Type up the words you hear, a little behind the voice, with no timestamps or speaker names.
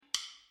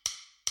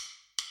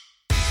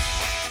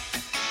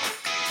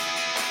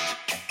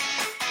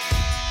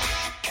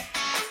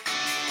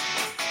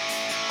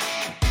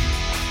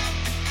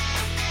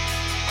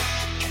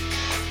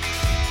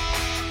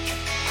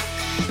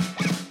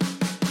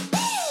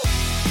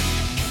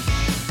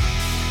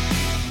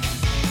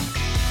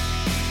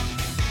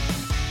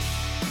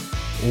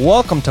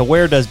Welcome to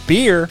Where Does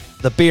Beer,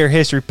 the beer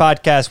history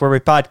podcast where we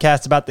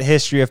podcast about the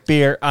history of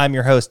beer. I'm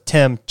your host,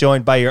 Tim,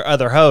 joined by your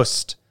other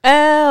host,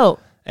 Elle.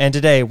 And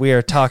today we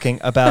are talking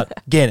about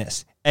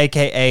Guinness,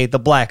 a.k.a. the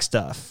black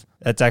stuff.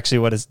 That's actually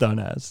what it's known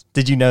as.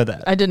 Did you know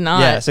that? I did not.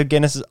 Yeah, so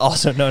Guinness is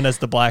also known as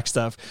the black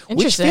stuff, which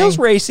Interesting. feels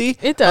racy.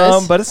 It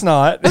does. But it's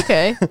not.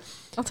 Okay.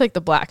 I'll take the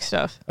black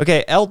stuff.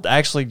 Okay, Elle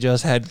actually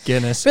just had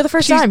Guinness. For the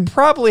first She's time.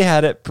 probably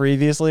had it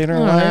previously in her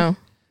life.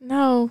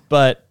 No.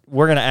 But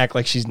we're going to act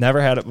like she's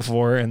never had it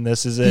before, and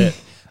this is it.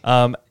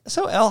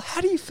 So, Elle, how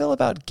do you feel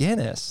about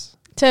Guinness?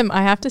 Tim,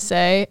 I have to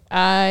say,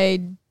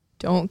 I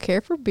don't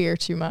care for beer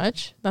too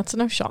much. That's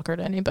no shocker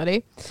to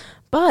anybody.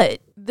 But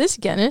this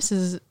Guinness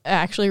is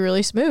actually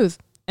really smooth.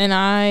 And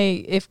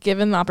if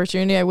given the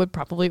opportunity, I would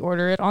probably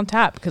order it on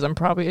tap because I'm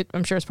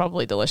sure it's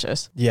probably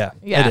delicious. Yeah,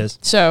 it is.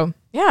 So,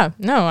 yeah,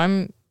 no,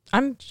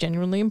 I'm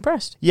genuinely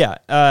impressed. Yeah,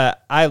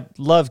 I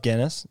love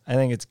Guinness. I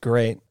think it's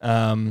great.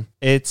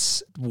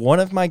 It's one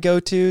of my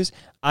go-tos.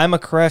 I'm a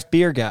craft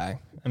beer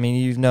guy. I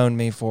mean, you've known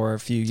me for a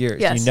few years.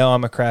 Yes. You know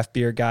I'm a craft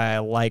beer guy. I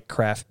like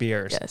craft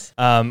beers. Yes.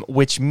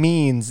 Which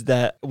means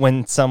that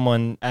when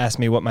someone asks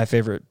me what my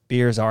favorite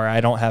beers are, I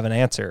don't have an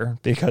answer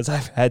because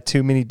I've had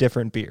too many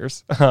different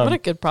beers. What a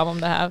good problem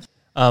to have.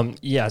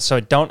 Yeah, so I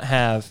don't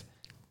have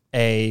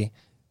a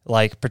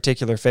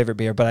particular favorite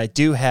beer, but I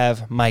do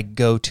have my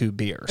go-to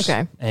beers.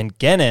 Okay. And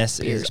Guinness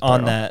Beers, is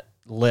on plural. that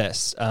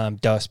list.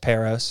 Dos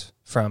Perros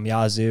from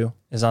Yazoo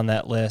is on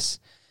that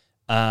list.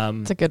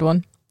 It's a good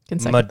one. Can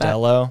second that.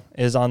 Modelo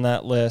is on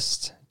that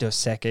list. Dos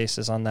Equis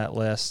is on that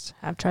list.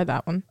 I've tried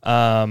that one.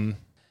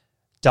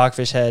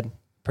 Dogfish Head,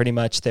 pretty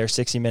much their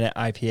 60-minute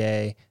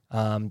IPA,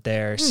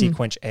 their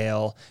Sequench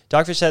Ale.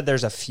 Dogfish Head,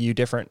 there's a few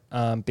different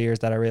beers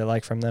that I really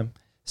like from them.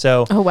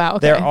 So Oh, wow.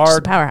 Okay. there are Just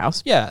a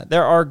powerhouse. Yeah,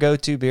 there are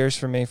go-to beers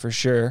for me for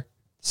sure.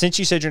 Since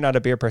you said you're not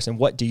a beer person,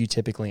 what do you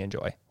typically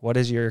enjoy? What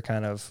is your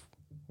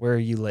where are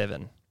you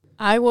living?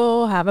 I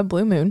will have a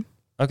Blue Moon.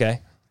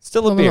 Okay.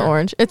 Still a Blue Moon beer.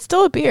 Orange. It's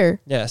still a beer.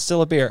 Yeah,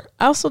 still a beer.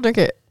 I'll still drink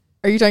it.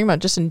 Are you talking about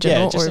just in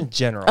general? Yeah, just or? in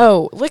general.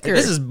 Oh, liquor.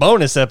 This is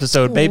bonus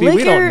episode, baby. We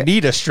Liquor- don't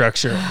need a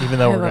structure, even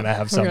though we're going to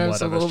have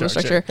somewhat of a little bit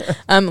structure.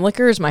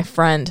 Liquor is my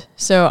friend.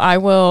 So I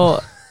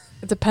will,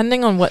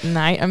 depending on what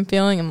night I'm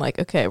feeling, I'm like,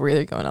 okay, we're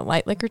either going a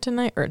light liquor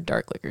tonight or a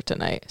dark liquor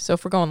tonight. So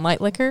if we're going light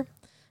liquor,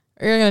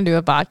 we're going to do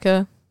a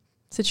vodka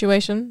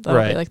situation.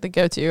 That'll be like the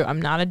go-to. I'm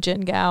not a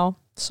gin gal.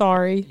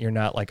 Sorry. You're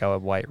not like a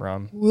white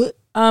rum.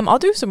 I'll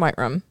do some white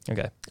rum.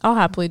 Okay. I'll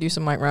happily do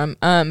some white rum.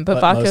 But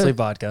vodka, mostly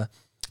vodka.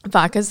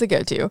 Vodka's the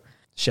go-to.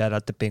 Shout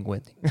out to Big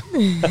Wendy.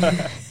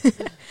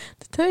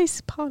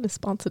 Today's pod is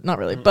sponsored, not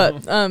really,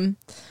 but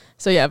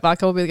so yeah,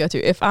 vodka will be the go-to.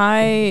 If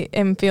I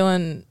am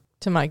feeling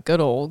to my good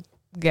old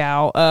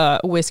gal,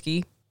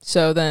 whiskey.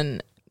 So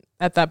then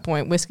at that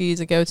point, whiskey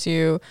is a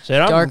go-to.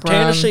 Said I'm Dark from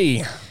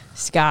Tennessee.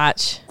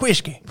 Scotch,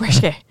 Whiskey.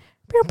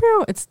 Pew,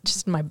 pew. It's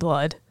just my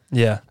blood.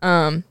 Yeah.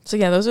 So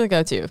yeah, those are the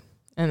go-to.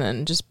 And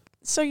then just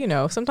so you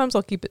know, sometimes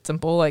I'll keep it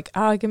simple, like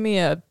give me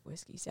a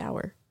whiskey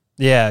sour.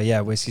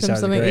 Yeah. Whiskey sour.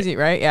 Something easy,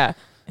 right? Yeah.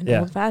 And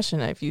old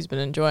fashioned if you've been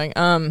enjoying.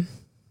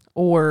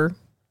 Or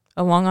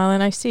a Long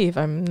Island iced tea if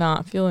I'm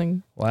not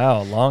feeling.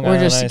 Wow, Long Island We're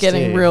just iced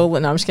getting tea. real.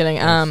 No, I'm just kidding.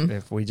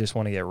 If we just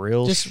want to get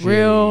real, just shitty.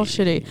 real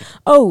shitty.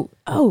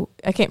 Oh,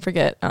 I can't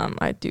forget.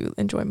 I do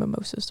enjoy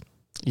mimosas.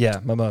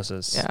 Yeah,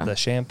 mimosas. Yeah. The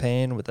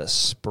champagne with a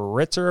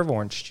spritzer of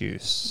orange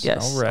juice.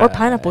 Yes, All right. or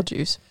pineapple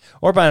juice.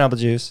 Or pineapple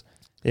juice.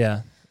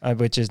 Yeah,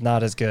 which is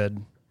not as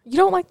good. You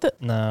don't like the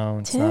No,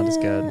 it's not as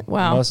good.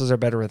 Wow. Mimosas are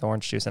better with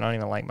orange juice. I don't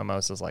even like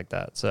mimosas like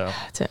that. So.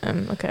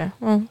 okay.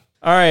 Well,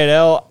 All right,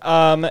 Elle.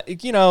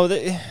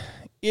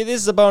 It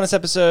is a bonus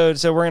episode,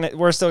 so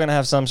we're still gonna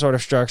have some sort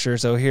of structure.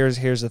 So here's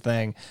the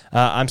thing.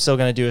 I'm still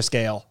gonna do a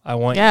scale.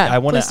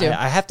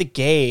 I have to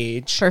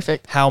gauge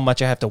perfect. how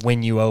much I have to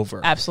win you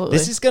over. Absolutely.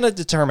 This is gonna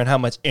determine how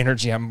much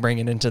energy I'm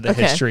bringing into the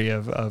history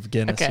of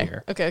Guinness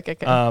here. Okay.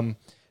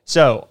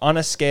 So on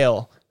a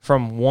scale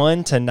from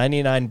 1 to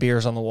 99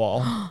 beers on the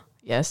wall,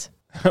 yes.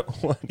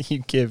 what do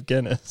you give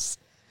Guinness?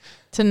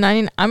 To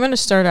 90, I'm going to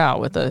start out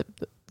with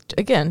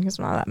again, because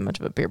I'm not that much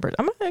of a beer person.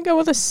 I'm going to go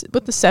with the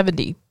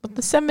 70. With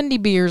the 70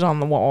 beers on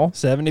the wall.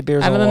 70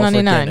 beers out on of the wall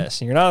 99. for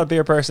Guinness. You're not a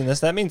beer person.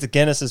 That means that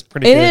Guinness is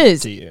pretty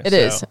good to you. It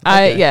is.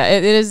 Okay.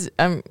 It is.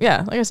 Like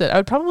I said, I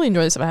would probably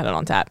enjoy this if I had it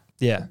on tap.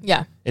 Yeah.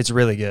 Yeah. It's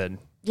really good.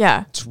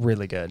 Yeah. It's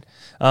really good.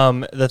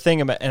 The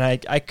thing about, and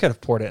I could have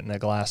poured it in a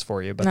glass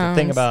for you, but the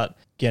thing about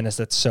Guinness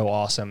that's so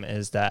awesome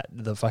is that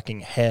the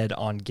fucking head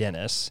on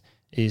Guinness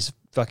is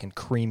fucking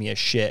creamy as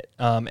shit.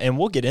 And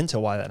we'll get into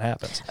why that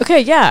happens. Okay,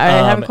 yeah,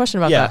 I have a question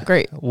about that.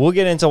 Great. We'll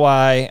get into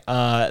why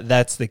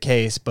that's the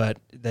case, but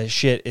the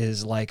shit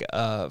is like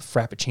a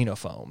Frappuccino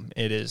foam.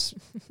 It is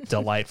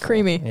delightful.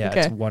 Creamy. Yeah, Okay.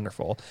 it's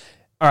wonderful.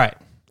 All right.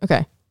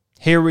 Okay.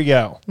 Here we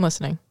go. I'm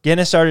listening.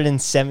 Guinness started in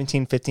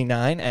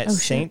 1759 at shit.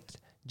 St.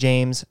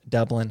 James,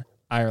 Dublin,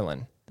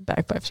 Ireland. The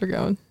bagpipes are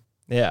going.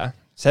 Yeah.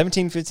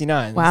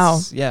 1759. Wow.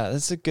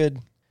 That's a good...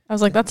 I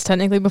was like, that's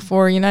technically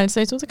before the United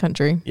States was a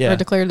country. Yeah. Or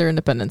declared their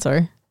independence,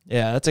 sorry.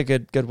 Yeah, that's a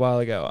good while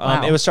ago.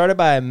 Wow. It was started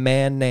by a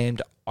man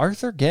named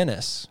Arthur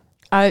Guinness.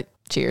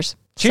 Cheers.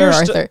 Cheers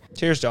Sir to Arthur.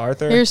 Cheers to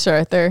Arthur. Here's Sir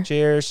Arthur.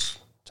 Cheers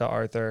to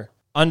Arthur.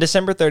 On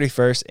December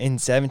 31st in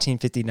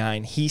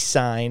 1759, he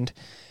signed,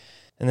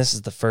 and this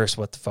is the first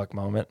what the fuck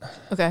moment,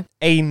 Okay.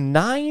 a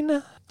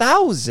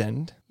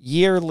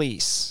 9,000-year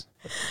lease.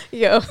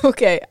 Yo,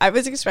 okay. I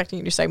was expecting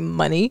you to say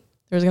money.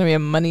 There was going to be a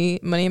money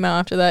amount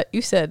after that.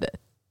 You said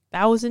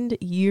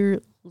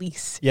 1,000-year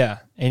lease. Yeah.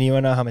 And you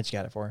want to know how much you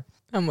got it for?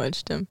 How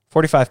much, Tim?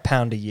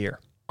 £45 a year.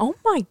 Oh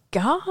my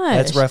gosh.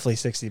 That's roughly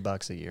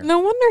 $60 a year. No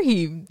wonder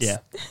he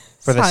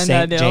For the signed that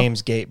St. deal.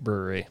 James Gate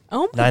Brewery.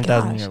 Oh my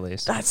 9,000 gosh. year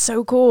lease. That's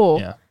so cool.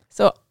 Yeah.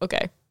 So,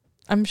 okay.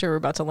 I'm sure we're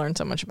about to learn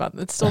so much about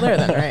it. It's still there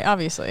then, right?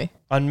 Obviously.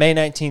 On May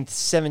 19th,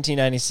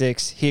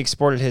 1796, he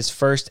exported his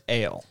first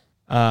ale.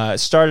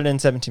 Started in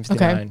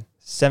 1759. Okay.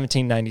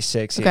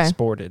 1796, he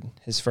exported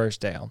his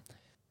first ale.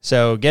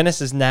 So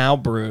Guinness is now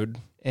brewed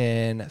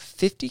in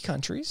 50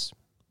 countries.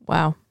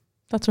 Wow.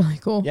 That's really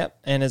cool. Yep.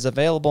 And is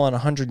available in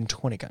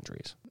 120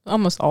 countries.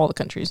 Almost all the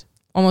countries.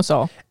 Almost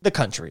all. The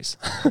countries.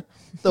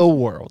 The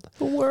world.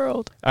 The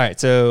world. All right.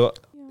 So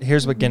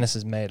here's what Guinness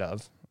is made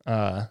of.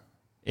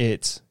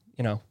 It's,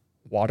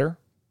 water,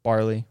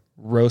 barley,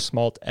 roast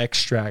malt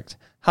extract,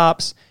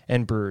 hops,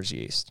 and brewer's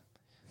yeast.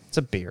 It's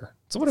a beer.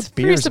 It's what a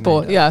beer's made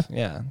of. Yeah.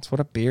 Yeah. It's what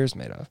a beer's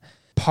made of.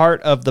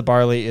 Part of the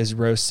barley is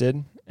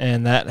roasted,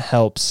 and that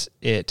helps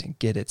it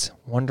get its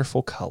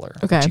wonderful color,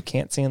 which you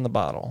can't see in the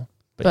bottle.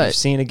 But you've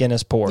seen a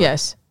Guinness pour.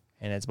 Yes.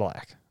 And it's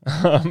black.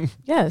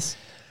 Yes.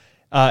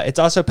 It's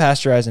also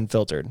pasteurized and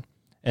filtered.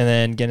 And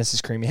then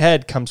Guinness's creamy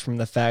head comes from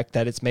the fact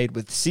that it's made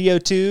with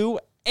CO2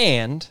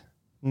 and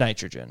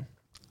nitrogen.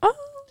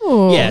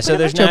 Oh. Yeah, so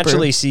there's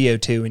naturally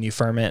CO2 when you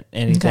ferment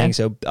anything. Okay.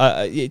 So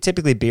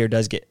typically beer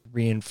does get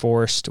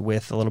reinforced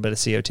with a little bit of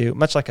CO2,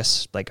 much like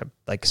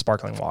like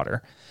sparkling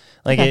water.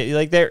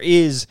 There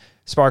is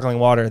sparkling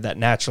water that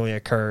naturally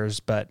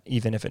occurs, but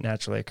even if it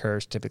naturally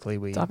occurs, typically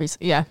we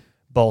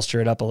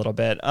bolster it up a little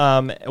bit.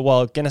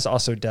 Well, Guinness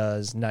also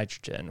does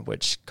nitrogen,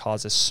 which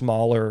causes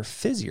smaller,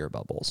 fizzier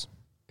bubbles.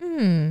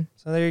 So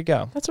there you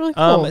go. That's really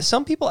cool.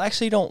 Some people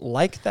actually don't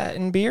like that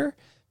in beer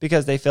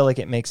because they feel like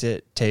it makes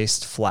it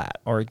taste flat,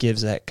 or it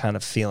gives that kind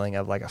of feeling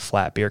of like a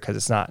flat beer because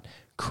it's not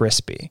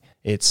crispy.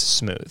 It's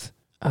smooth.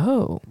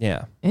 Oh.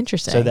 Yeah.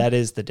 Interesting. So that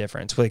is the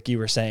difference. Like you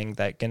were saying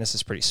that Guinness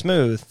is pretty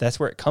smooth. That's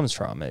where it comes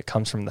from. It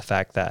comes from the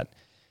fact that,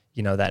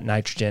 that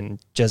nitrogen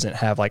doesn't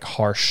have like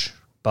harsh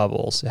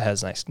bubbles. It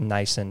has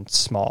nice and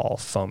small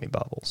foamy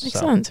bubbles. Makes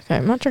sense. Okay.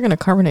 I'm not drinking a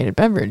carbonated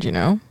beverage,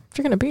 I'm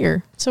drinking a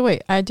beer. So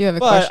wait, I do have a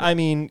question. But I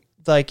mean,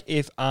 like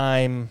if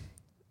I'm,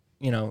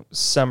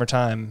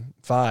 summertime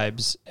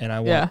vibes and I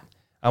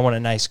want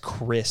a nice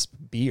crisp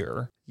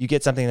beer, you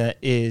get something that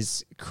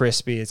is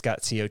crispy. It's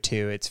got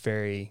CO2. It's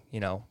very,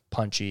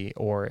 punchy,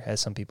 or as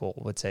some people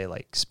would say,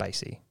 like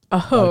spicy.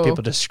 Oh.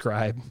 People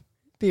describe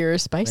beer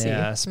is spicy.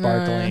 Yeah,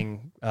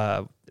 sparkling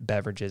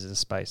beverages is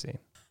spicy.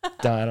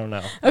 I don't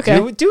know.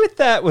 Okay. Do with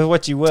that with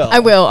what you will. I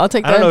will. I'll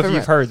take that. I don't know if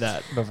you've heard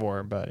that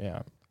before, but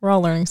yeah. We're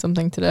all learning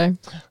something today.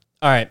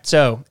 All right.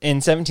 So in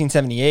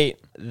 1778,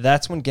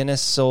 that's when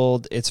Guinness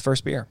sold its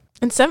first beer.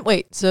 And so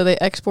they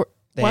exported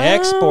in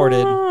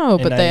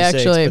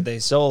 96, but they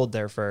sold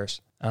their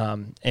first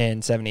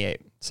in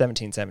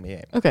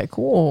 1778. Okay,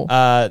 cool.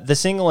 The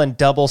single and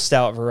double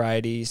stout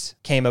varieties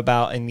came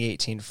about in the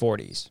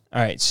 1840s. All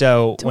right.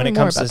 So when it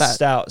comes to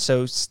stout,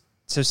 so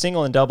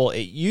single and double,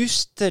 it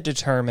used to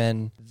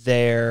determine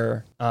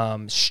their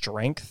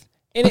strength.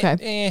 And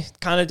it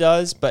kind of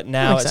does, but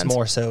now it's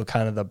more so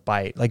kind of the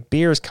bite. Like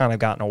beer's kind of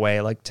gotten away.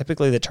 Like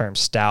typically the term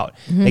stout,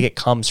 like it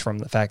comes from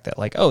the fact that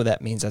like, oh,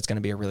 that means that's going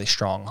to be a really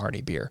strong,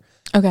 hearty beer.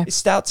 Okay.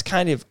 Stouts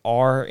kind of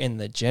are in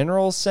the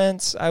general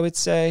sense, I would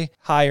say,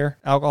 higher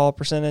alcohol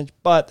percentage,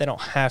 but they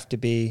don't have to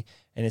be.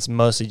 And it's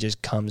mostly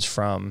just comes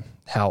from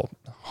how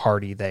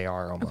hearty they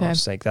are almost. Okay.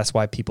 Like that's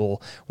why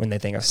people, when they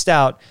think of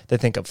stout, they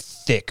think of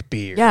thick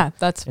beer. Yeah,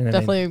 that's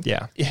definitely.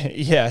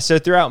 Yeah. So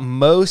throughout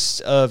most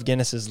of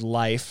Guinness's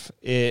life,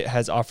 it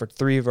has offered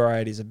 3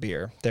 varieties of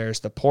beer. There's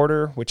the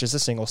porter, which is a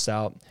single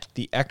stout,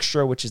 the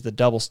extra, which is the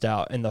double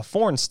stout, and the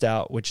foreign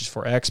stout, which is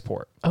for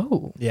export.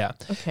 Oh. Yeah.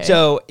 Okay.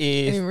 So I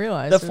didn't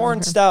realize the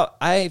foreign stout,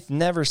 I've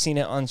never seen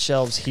it on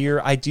shelves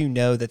here. I do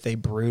know that they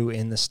brew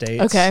in the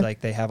States. Okay.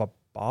 Like they have a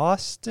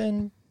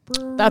Boston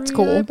brewery, that's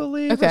cool. I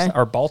believe. Okay.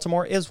 Or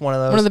Baltimore is one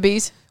of those. One of the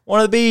bees. One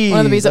of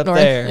the bees up north.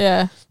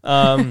 there.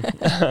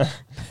 Yeah.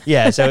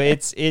 Yeah. So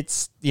it's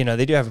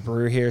they do have a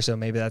brewery here, so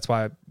maybe that's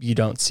why you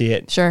don't see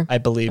it. Sure. I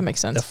believe that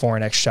makes sense. The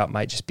foreign extra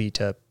might just be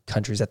to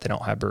countries that they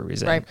don't have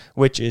breweries in, right.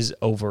 which is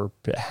over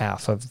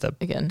half of the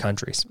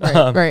countries.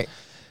 Right.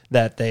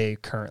 That they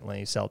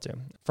currently sell to.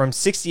 From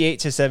 68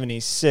 to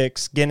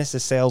 76,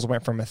 Guinness's sales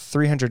went from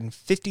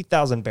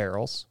 350,000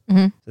 barrels.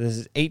 Mm-hmm. So this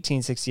is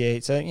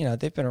 1868. So,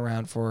 they've been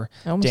around for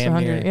almost damn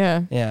 100,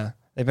 near. Yeah.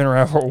 They've been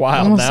around for a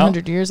while almost now.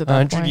 100 years at that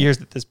point. 100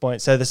 years at this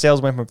point. So the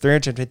sales went from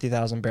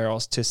 350,000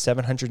 barrels to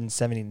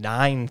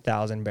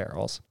 779,000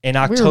 barrels. In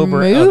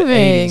October of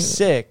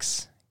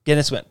 86,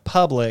 Guinness went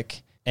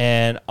public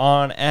and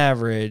on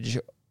average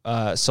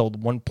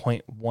sold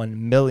 1.1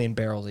 million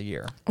barrels a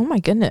year. Oh my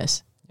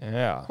goodness.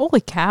 Yeah.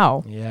 Holy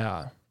cow.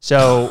 Yeah.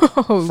 So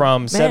Oh,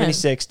 from man.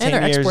 76, And 10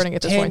 they're years, exporting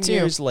at this 10 point, too.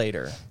 years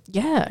later.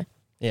 Yeah.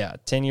 Yeah,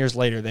 10 years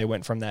later, they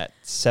went from that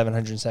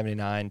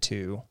 779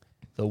 to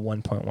the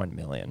 1.1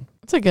 million.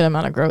 That's a good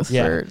amount of growth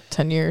Yeah. for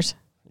 10 years.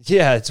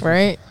 Yeah, it's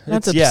Right?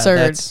 That's yeah, absurd.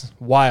 that's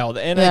wild.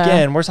 And Yeah.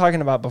 again, we're talking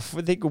about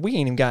before we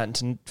ain't even gotten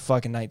to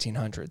fucking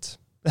 1900s.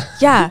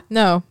 Yeah.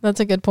 No, that's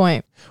a good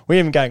point. We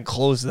haven't gotten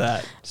close to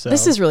that. So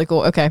This is really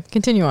cool. Okay.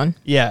 Continue on.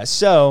 yeah.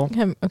 So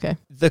Okay.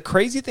 the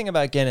crazy thing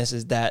about Guinness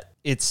is that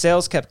its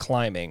sales kept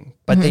climbing,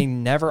 but they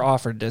never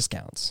offered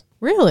discounts.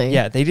 Really?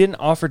 Yeah, they didn't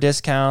offer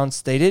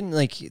discounts. They didn't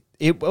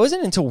it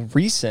wasn't until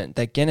recent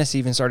that Guinness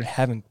even started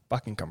having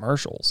fucking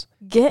commercials.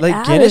 Get Like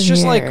out Guinness of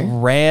just here. like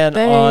ran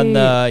on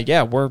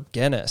the we're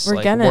Guinness, We're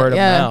like Guinness, word of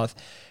yeah. mouth.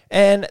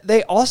 And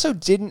they also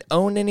didn't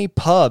own any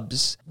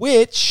pubs,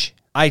 which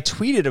I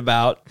tweeted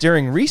about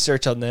during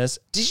research on this.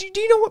 Do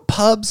you know what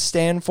pubs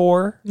stand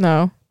for?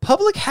 No.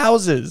 Public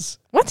houses.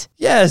 What?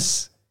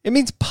 Yes. It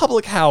means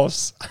public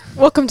house.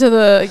 Welcome to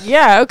the.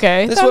 Yeah.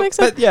 Okay. That's That what, makes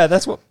sense. but yeah,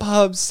 that's what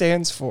pub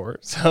stands for.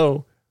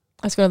 So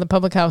Let's go to the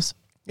public house.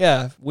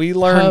 yeah, we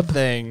learned Pub.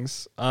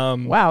 things.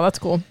 Wow, that's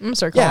cool. I'm gonna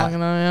start Yeah, calling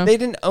them. Yeah. they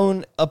didn't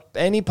own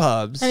any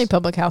pubs, Any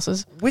public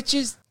houses. which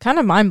is Kind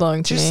of mind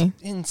blowing to just me.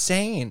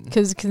 insane.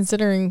 Because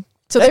considering.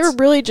 So they were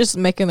really just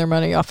making their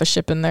money off of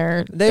shipping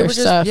their They were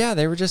stuff.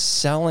 they were just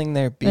selling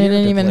their beer. They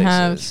didn't to even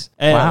have- places.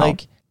 And wow.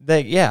 like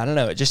I don't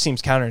know. It just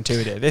seems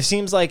counterintuitive. It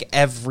seems like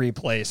every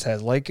place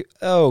has like,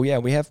 oh yeah,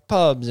 we have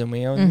pubs and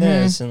we own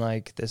this, and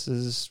like this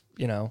is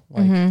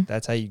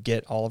that's how you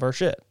get all of our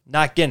shit.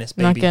 Not Guinness,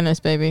 baby. Not Guinness,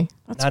 baby.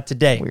 That's Not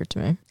today. weird to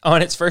me.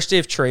 On its first day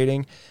of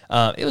trading,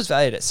 it was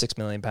valued at £6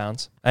 million.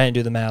 I didn't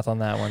do the math on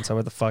that one, so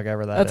what the fuck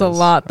ever that That's is. a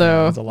lot,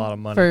 though. That's a lot of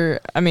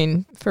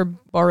money. For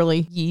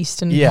barley,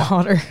 yeast, and Yeah.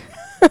 water.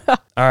 All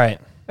right.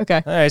 Okay.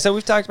 All right, so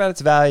we've talked about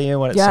its value,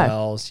 what it Yeah.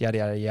 sells, yada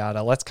yada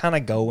yada. Let's kind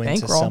of go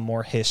into Bankroll. some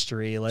more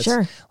history. Let's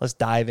Sure.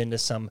 dive into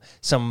some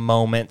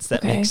moments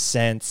that Okay. make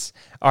sense.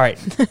 All right,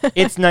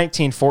 it's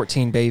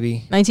 1914,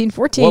 baby.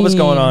 1914. What was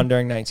going on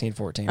during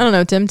 1914? I don't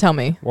know, Tim. Tell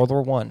me. World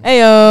War One.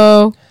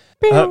 Ayo.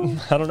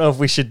 I don't know if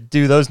we should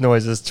do those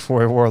noises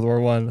for World War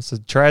One. It's a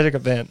tragic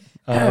event.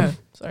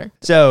 Sorry.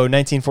 So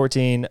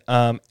 1914,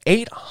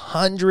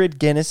 800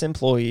 Guinness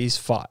employees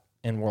fought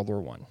in World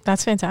War One.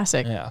 That's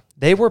fantastic. Yeah,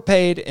 they were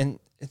paid, and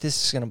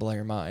this is going to blow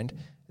your mind.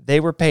 They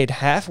were paid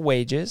half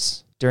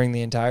wages during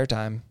the entire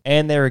time,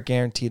 and they were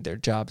guaranteed their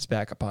jobs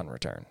back upon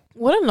return.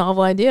 What a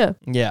novel idea.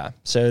 Yeah,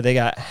 so they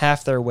got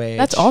half their wage.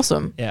 That's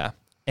awesome. Yeah,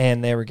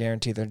 and they were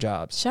guaranteed their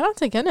jobs. Shout out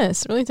to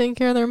Guinness. Really taking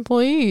care of their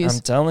employees.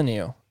 I'm telling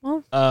you,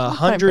 Well,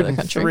 fight for the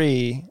country.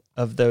 103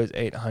 of those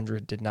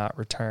 800 did not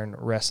return.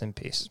 Rest in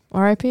peace.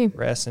 R.I.P.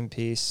 Rest in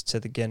peace to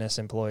the Guinness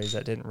employees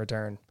that didn't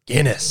return.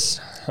 Guinness.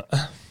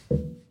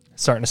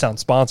 Starting to sound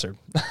sponsored.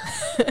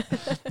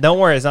 Don't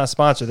worry, it's not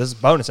sponsored. This is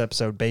a bonus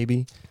episode,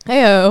 baby.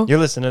 Heyo. You're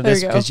listening to There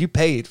this you go. because you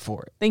paid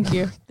for it. Thank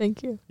you.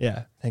 Thank you.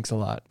 Yeah, thanks a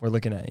lot. We're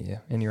looking at you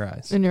in your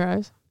eyes In your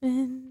eyes.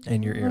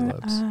 and your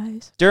earlobes.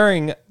 Eyes.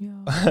 During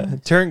Your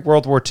during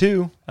World War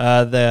II,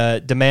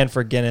 the demand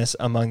for Guinness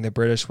among the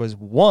British was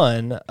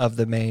one of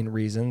the main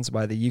reasons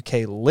why the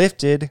UK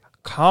lifted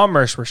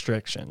commerce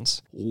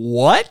restrictions.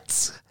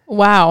 What?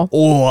 Wow.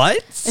 What?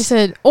 They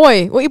said,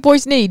 "Oi, what you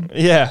boys need?"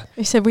 Yeah.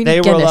 They said, "We They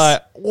need were Guinness."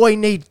 like, we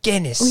need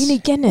Guinness. We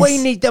need Guinness. We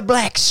need the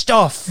black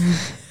stuff.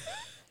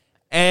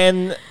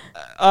 And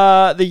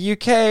the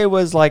UK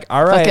was like,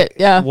 all right, it,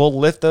 yeah. we'll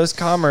lift those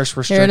commerce Here it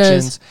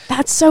restrictions. is.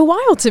 That's so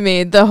wild to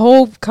me. The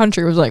whole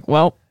country was like,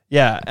 "Well,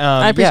 Yeah.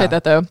 I appreciate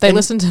that though. They And-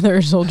 listened to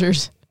their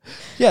soldiers."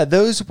 Yeah,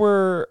 those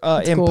were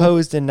That's cool.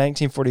 imposed in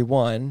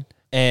 1941,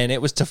 and it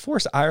was to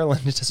force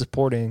Ireland into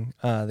supporting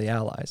the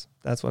Allies.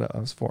 That's what it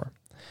was for.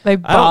 They I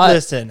don't bought.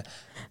 listen.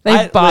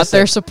 They bought listen,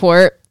 their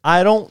support.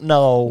 I don't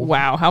know.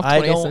 Wow, how I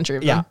 20th don't- century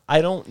of Yeah, them.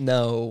 I don't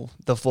know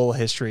the full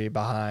history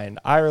behind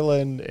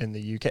Ireland and the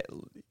UK.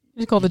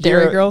 You call the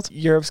Dairy Girls.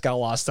 Europe's got a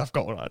lot of stuff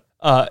going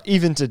on.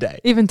 Even today.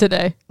 Even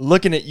today.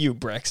 Looking at you,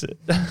 Brexit.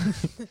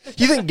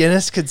 You think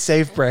Guinness could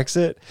save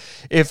Brexit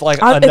if like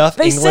If enough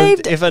they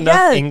saved-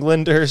 yeah.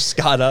 Englanders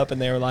got up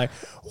and they were like,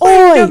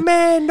 Oi. "We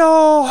demand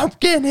all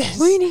Guinness."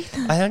 We need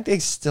I think they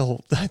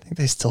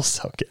still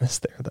sell Guinness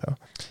there though.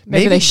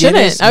 Maybe they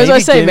shouldn't. I was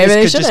gonna say, maybe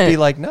they could just be shouldn't.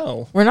 like,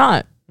 no, We're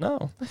not.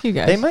 no. Fuck you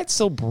guys. They might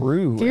still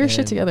brew. Get your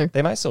shit together.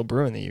 They might still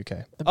brew in the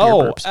UK. The beer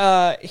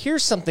burps.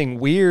 Here's something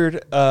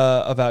weird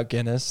about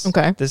Guinness.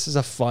 Okay. This is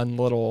a fun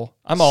little.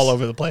 I'm all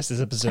over the place this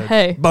episode.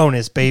 Hey.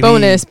 Bonus, baby.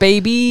 Bonus,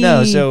 baby.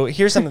 No, so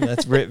here's something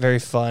that's very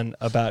fun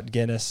about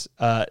Guinness.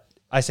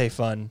 I say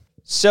fun.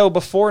 So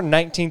before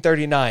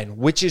 1939,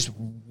 which is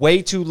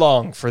way too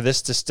long for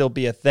this to still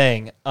be a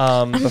thing,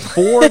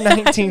 before I know, I'm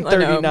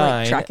 1939,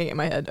 like tracking it in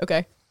my head.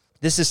 Okay.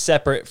 this is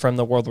separate from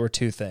the World War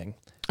II thing.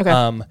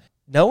 Okay.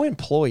 No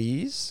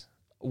employees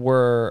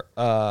were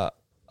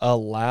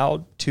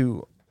allowed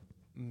to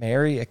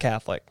marry a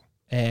Catholic,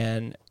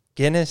 and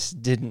Guinness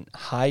didn't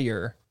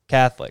hire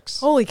Catholics.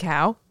 Holy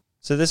cow.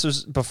 So this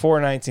was before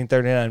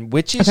 1939,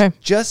 which is Okay.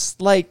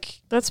 just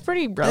like That's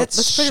pretty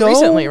That's pretty so-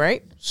 recently,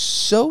 right?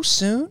 so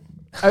soon.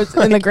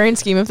 In the grand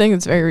scheme of things,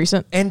 it's very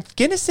recent. And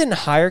Guinness didn't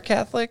hire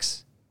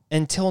Catholics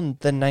until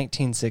the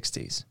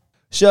 1960s.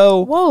 So,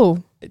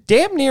 whoa,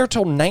 damn near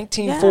till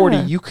 1940,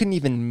 you couldn't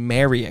even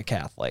marry a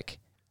Catholic.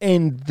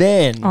 And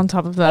then, on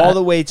top of that, all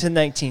the way to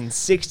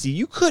 1960,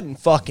 you couldn't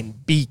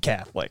fucking be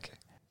Catholic.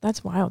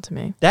 That's wild to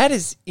me. That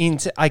is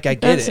I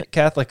get it.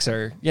 Catholics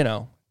are,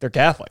 they're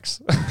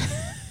Catholics.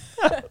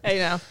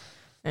 I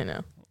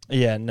know.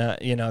 Yeah, no,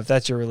 if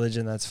that's your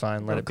religion, that's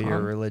fine. Let it be your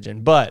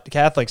religion. But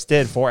Catholics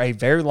did for a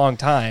very long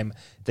time.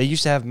 They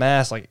used to have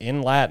mass like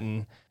in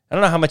Latin. I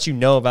don't know how much you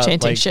know about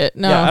chanting shit.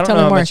 No, I don't tell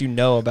know me how more. much you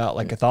know about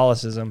like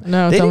Catholicism.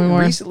 No, they tell me didn't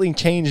more. recently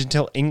change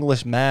until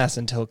English mass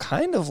until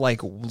kind of like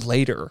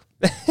later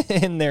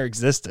in their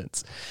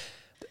existence.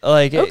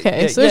 Like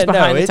okay, so it's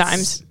behind the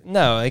times.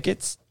 No, like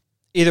it's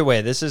either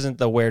way. This isn't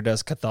the Where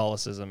Does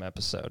Catholicism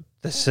episode.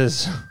 This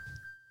is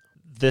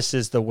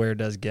the Where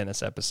Does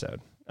Guinness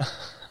episode.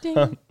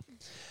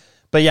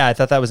 But yeah, I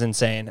thought that was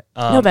insane.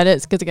 No, that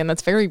is, because again,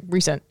 that's very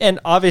recent. And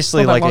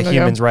obviously like a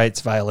human rights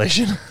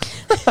violation.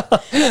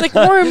 Like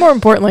more and more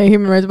importantly,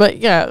 human rights, but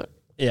yeah.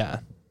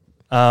 Yeah.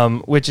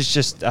 Which is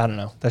just, I don't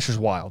know. That's just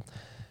wild.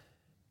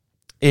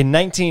 In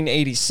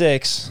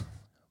 1986,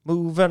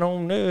 moving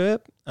on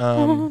up,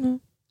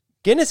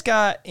 Guinness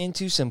got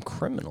into some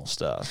criminal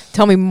stuff.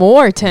 Tell me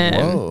more, Tim.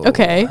 Whoa.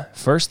 Okay.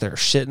 First they're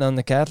shitting on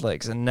the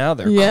Catholics, and now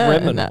they're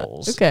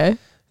criminals. Okay.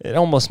 It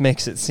almost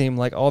makes it seem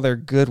like all their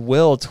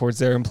goodwill towards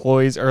their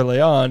employees early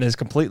on is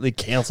completely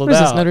canceled out.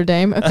 What is this, Notre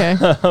Dame? Okay.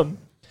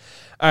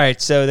 All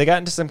right, so they got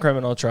into some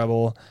criminal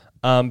trouble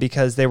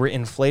because they were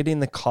inflating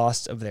the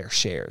cost of their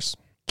shares.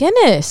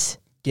 Guinness.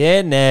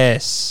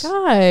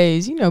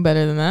 Guys, you know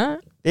better than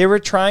that. They were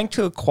trying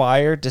to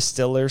acquire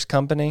Distillers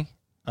Company,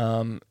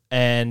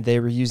 and they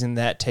were using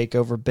that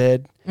takeover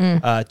bid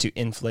to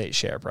inflate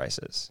share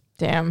prices.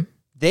 Damn.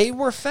 They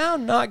were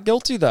found not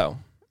guilty, though.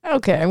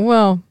 Okay,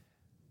 well.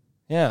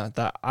 Yeah,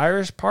 the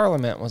Irish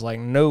Parliament was like,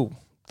 no,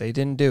 they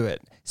didn't do it.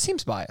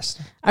 Seems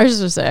biased. I was just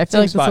going to say, I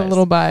feel like that's a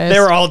little biased. They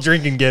were all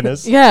drinking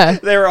Guinness. Yeah.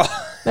 They're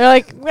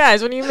like,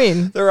 guys, what do you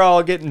mean? They're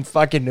all getting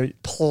fucking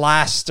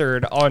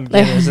plastered on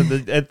Guinness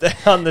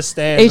on the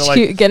stand.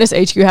 HQ, Guinness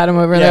HQ had them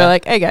over, and they're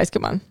like, hey, guys,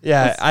 come on.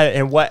 Yeah,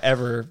 and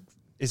whatever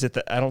is it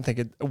that I don't think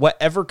it,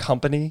 whatever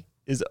company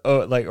is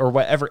or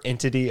whatever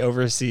entity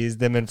oversees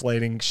them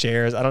inflating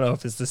shares. I don't know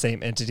if it's the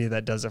same entity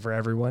that does it for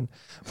everyone,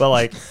 but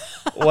like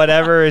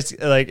whatever is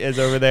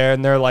over there,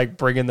 and they're like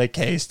bringing the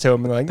case to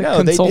them and like,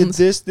 no, they did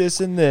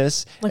this, and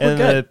this, like, and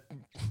the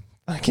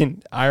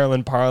fucking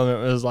Ireland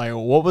Parliament was like,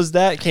 what was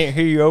that? Can't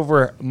hear you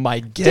over my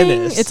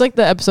Guinness. Ding. It's like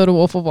the episode of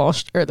Wolf of Wall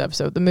Street, or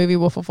the movie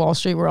Wolf of Wall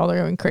Street, where all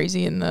they're going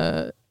crazy in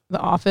the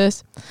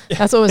office.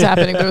 That's what was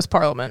happening. There was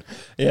Parliament.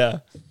 Yeah.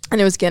 And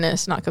it was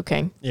Guinness, not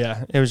cocaine.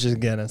 Yeah, it was just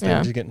Guinness. They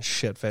were just getting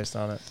shit faced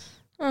on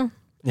it.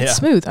 It's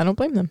smooth. I don't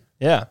blame them.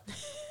 Yeah.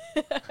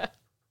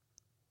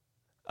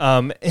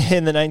 In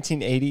the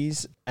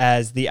 1980s,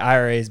 as the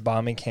IRA's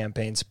bombing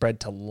campaign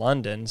spread to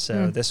London,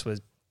 so this was,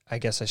 I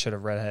guess I should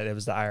have read it. It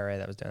was the IRA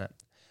that was doing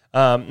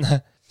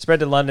it. Spread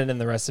to London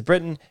and the rest of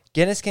Britain,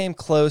 Guinness came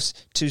close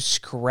to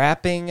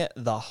scrapping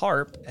the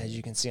harp, as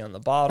you can see on the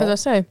bottle.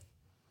 As I say.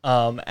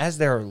 As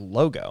their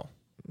logo.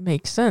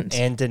 Makes sense.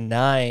 And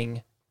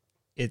denying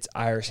its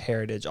Irish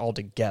heritage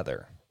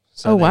altogether.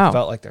 So they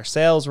felt like their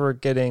sales were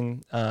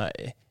getting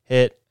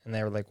hit, and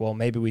they were like, well,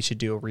 maybe we should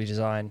do a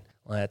redesign.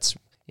 Let's,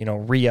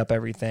 re-up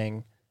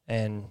everything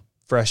and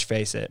fresh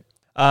face it.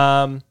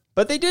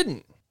 But they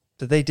didn't.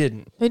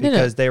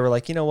 Because they were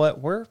like, you know what?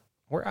 We're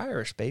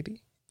Irish,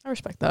 baby. I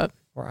respect that.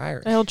 We're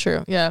Irish. I hold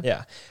true. Yeah.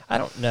 Yeah. I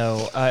don't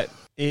know. I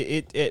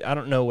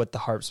don't know what the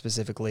harp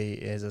specifically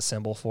is a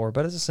symbol for,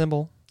 but it's a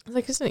symbol.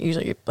 Like, isn't it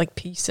usually like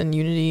peace and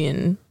unity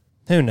and...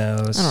 Who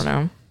knows? I don't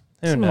know.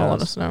 Who knows?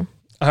 Let us know.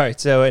 All right.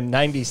 So in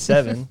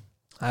 97,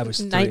 I was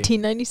 3.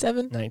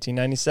 1997?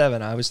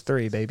 1997. I was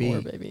 3, baby.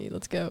 4, baby.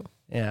 Let's go.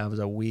 Yeah, I was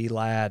a wee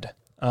lad.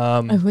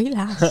 A wee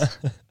lad.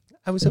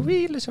 I was a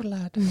wee little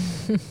lad.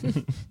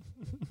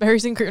 Very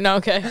synchro. No,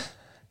 okay.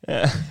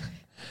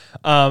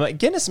 Yeah.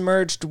 Guinness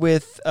merged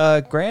with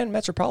Grand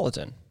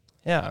Metropolitan.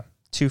 Yeah.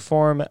 To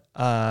form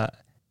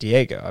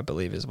Diego, I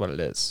believe is what it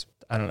is.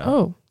 I don't know.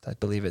 Oh. I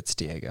believe it's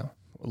Diego.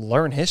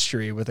 Learn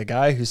history with a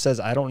guy who says,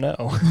 I don't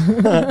know.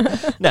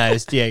 No,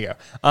 it's Diego.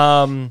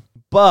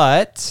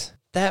 But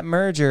that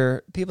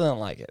merger, people don't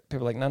like it.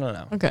 People are like,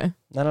 no. Okay.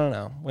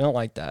 No. We don't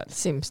like that.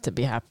 Seems to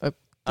be happening.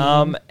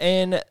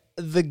 And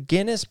the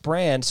Guinness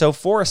brand, so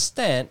for a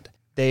stint,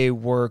 they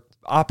were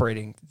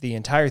operating, the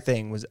entire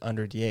thing was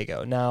under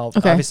Diego. Now,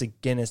 obviously,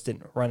 Guinness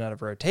didn't run out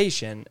of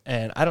rotation,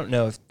 and I don't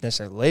know if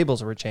necessarily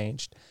labels were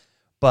changed,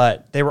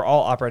 but they were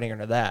all operating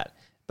under that.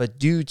 But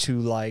due to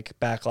like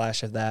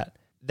backlash of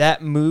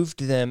that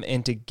moved them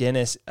into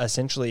Guinness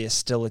essentially as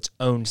still its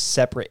own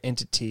separate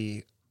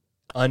entity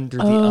under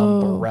the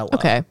umbrella.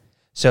 Okay.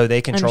 So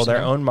they control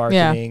their own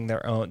marketing,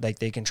 their own, like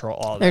they control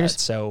all that.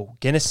 So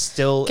Guinness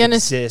still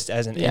exists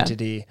as an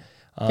entity.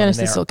 Guinness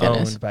and is still they're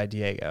Guinness. owned by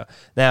Diego.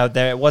 Now,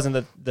 it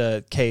wasn't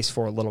the case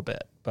for a little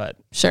bit, but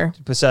sure.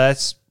 So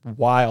that's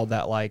wild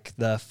that like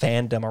the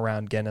fandom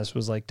around Guinness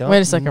was like, don't wait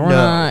a second, we're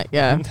not,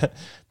 yeah.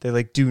 They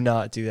like, do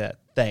not do that.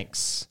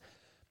 Thanks.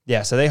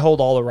 Yeah, so they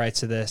hold all the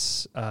rights to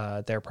this,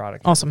 their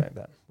product. Awesome. Like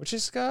that, which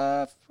is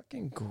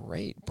fucking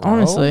great, bro.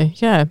 Honestly,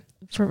 yeah.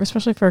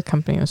 Especially for a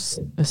company that was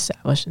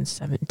established in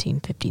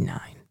 1759.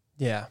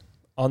 Yeah,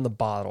 on the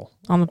bottle.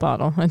 On the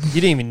bottle. You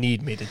didn't even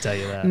need me to tell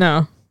you that.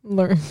 No.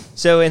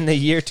 So in the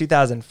year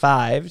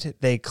 2005,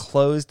 they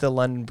closed the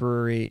London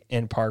brewery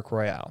in Park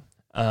Royal.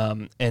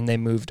 And they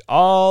moved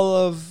all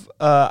of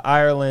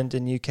Ireland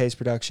and UK's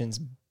productions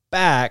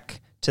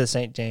back to the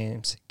St.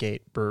 James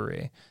Gate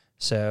Brewery.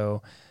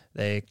 So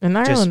they in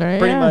Ireland, just right?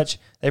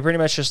 pretty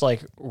much just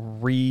like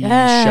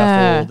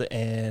reshuffled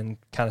and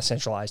kind of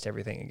centralized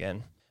everything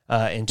again.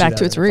 In back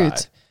to its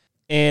roots.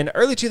 In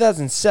early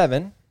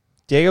 2007,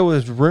 Diego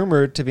was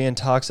rumored to be in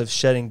talks of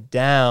shutting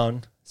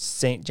down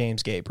St.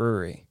 James Gate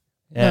Brewery.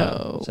 Yeah,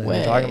 no so way.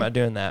 they're talking about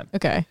doing that.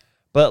 Okay.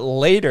 But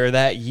later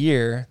that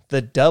year,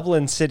 the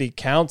Dublin City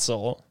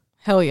Council...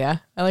 Hell yeah.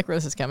 I like where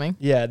this is coming.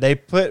 Yeah, they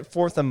put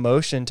forth a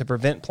motion to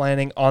prevent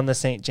planning on the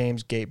St.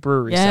 James Gate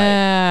Brewery site.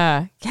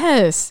 Yeah.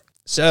 Yes.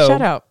 So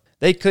shut up.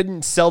 They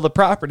couldn't sell the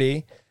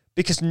property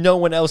because no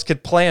one else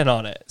could plan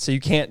on it. So you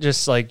can't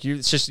just like,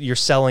 you're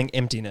selling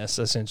emptiness,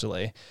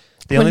 essentially.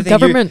 The when only thing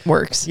government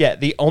works. Yeah,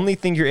 the only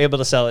thing you're able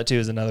to sell it to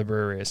is another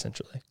brewery,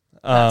 essentially.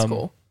 That's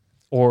cool.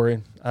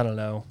 Or, I don't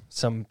know,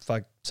 some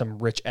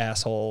rich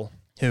asshole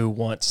who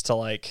wants to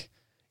like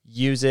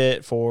use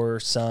it for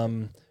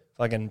some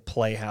fucking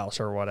playhouse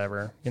or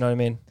whatever. You know what I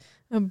mean?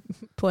 A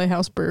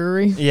playhouse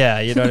brewery.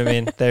 Yeah, you know what I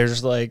mean?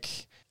 There's like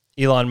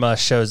Elon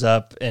Musk shows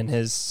up in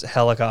his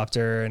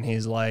helicopter and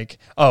he's like,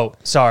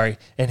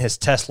 in his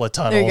Tesla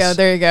tunnels.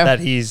 There you go. That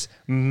he's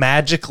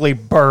magically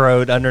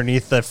burrowed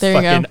underneath the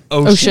fucking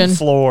ocean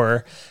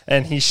floor.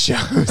 And he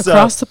shows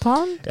across the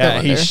pond?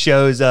 Yeah, he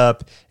shows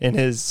up in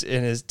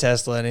his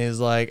Tesla and he's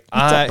like,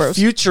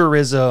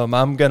 futurism,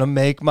 I'm going to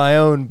make my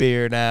own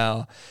beer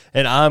now.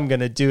 And I'm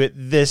going to do it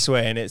this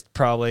way. And it's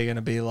probably going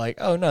to be like,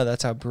 oh no,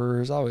 that's how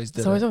brewers always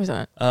did it. Always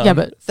done it. Yeah,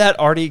 but that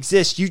already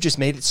exists. You just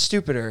made it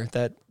stupider.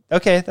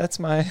 Okay, that's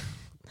my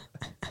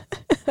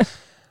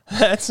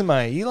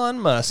Elon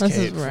Musk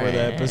cape for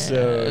the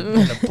episode.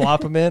 I'm gonna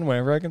plop him in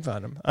wherever I can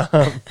find him.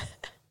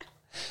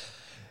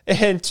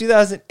 In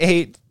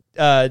 2008,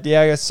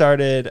 Diego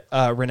started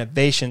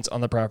renovations on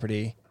the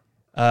property,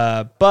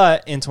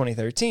 but in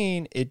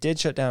 2013, it did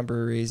shut down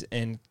breweries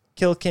in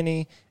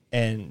Kilkenny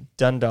and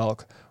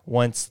Dundalk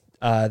once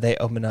they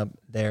opened up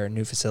their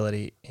new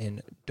facility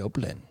in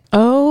Dublin.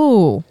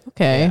 Oh,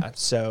 okay. Yeah,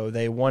 so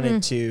they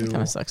wanted to...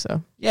 Kind of sucks,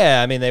 though.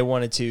 Yeah, I mean, they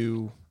wanted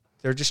to...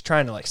 They're just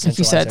trying to, like,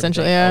 centralize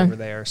everything over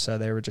there. So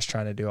they were just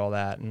trying to do all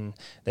that. And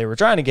they were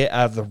trying to get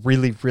out of the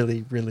really,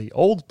 really, really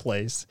old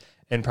place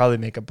and probably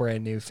make a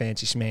brand new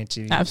fancy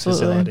schmancy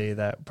facility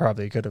that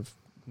probably could have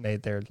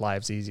made their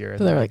lives easier.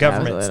 And the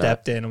government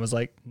stepped in and was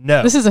like,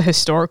 no. This is a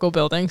historical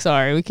building.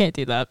 Sorry, we can't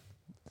do that.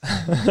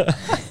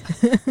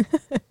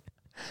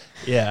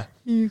 Yeah.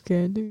 You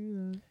can't do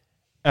that.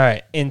 All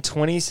right. In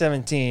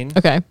 2017,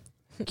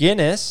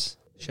 Guinness,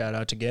 shout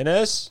out to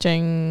Guinness,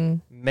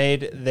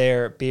 made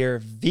their beer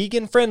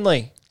vegan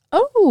friendly.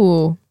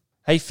 Oh.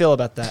 How you feel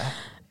about that?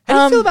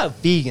 How do you feel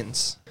about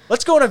vegans?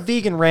 Let's go on a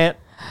vegan rant.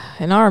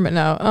 How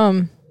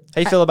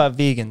you feel about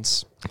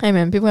vegans? Hey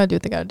man, people gotta do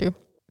what they gotta do.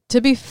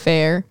 To be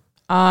fair,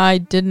 I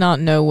did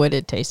not know what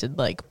it tasted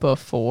like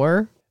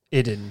before.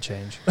 It didn't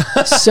change.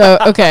 So,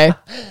 okay.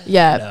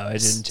 Yeah. No,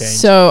 it didn't change.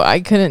 So I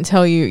couldn't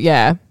tell you.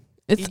 Yeah.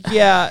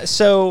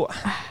 So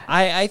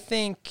I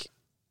think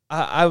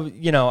I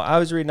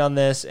was reading on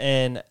this,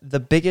 and the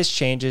biggest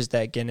changes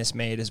that Guinness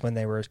made is when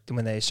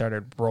they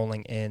started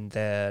rolling in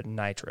the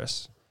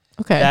nitrous.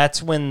 Okay.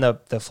 That's when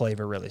the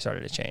flavor really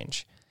started to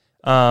change.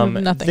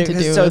 Nothing to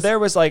do. So with. There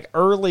was like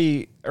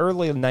early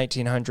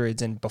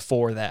 1900s and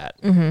before that,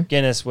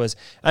 Guinness was.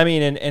 I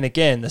mean, and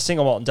again, the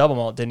single malt and double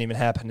malt didn't even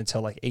happen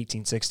until like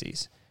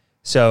 1860s.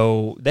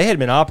 So they had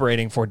been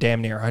operating for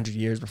damn near 100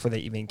 years before they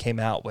even came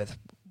out with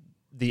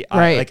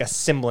like a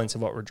semblance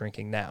of what we're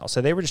drinking now.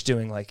 So they were just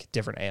doing like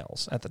different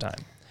ales at the time.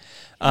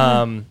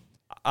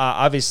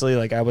 Obviously,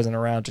 like I wasn't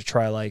around to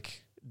try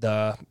like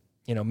the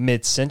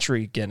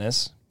mid-century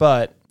Guinness,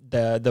 but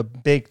the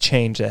big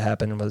change that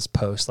happened was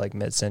post like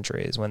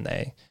mid-century is when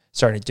they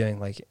started doing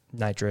like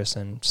nitrous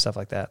and stuff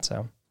like that.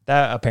 So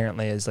that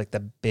apparently is like the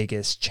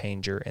biggest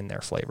changer in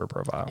their flavor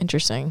profile.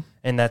 Interesting.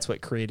 And that's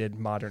what created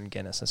modern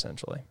Guinness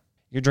essentially.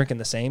 You're drinking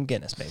the same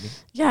Guinness, baby.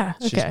 Yeah.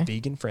 It's just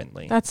vegan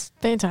friendly. That's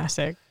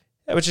fantastic.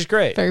 Yeah, which is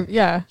great.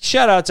 Yeah.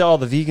 Shout out to all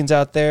the vegans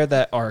out there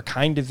that are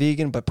kind of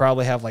vegan but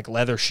probably have like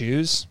leather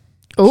shoes.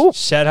 Ooh.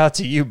 Shout out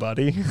to you,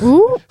 buddy.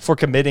 Ooh. For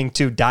committing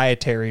to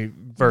dietary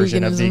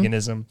version of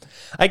veganism.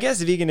 I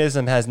guess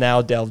veganism has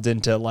now delved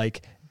into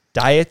like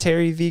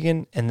dietary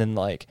vegan and then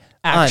like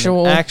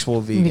actual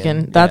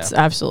vegan. That's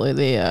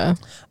absolutely the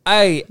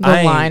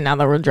line now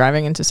that we're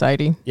driving in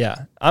society. Yeah.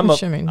 I'm a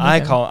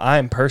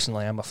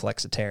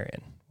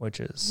flexitarian, which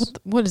is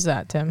what is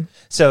that, Tim?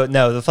 So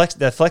no, the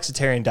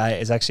flexitarian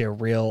diet is actually a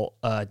real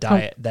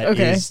diet that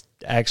is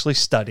actually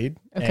studied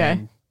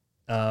and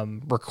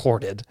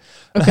recorded.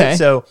 Okay.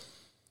 So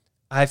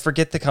I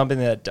forget the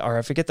company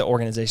I forget the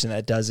organization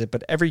that does it,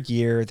 but every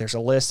year there's a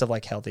list of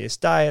like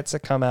healthiest diets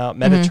that come out.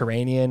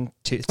 Mediterranean,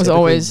 typically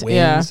always, wins.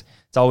 yeah.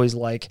 It's always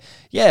like,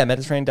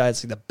 Mediterranean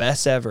diet's like the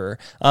best ever.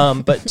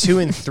 But 2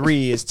 and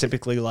 3 is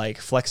typically like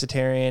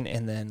flexitarian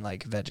and then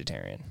like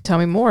vegetarian. Tell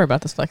me more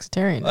about this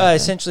flexitarian.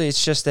 Essentially,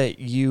 it's just that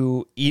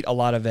you eat a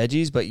lot of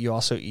veggies, but you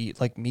also eat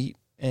like meat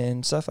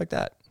and stuff like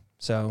that.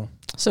 So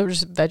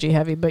just veggie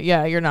heavy, but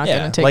you're not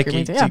going to take like your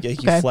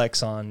meat. You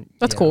flex on.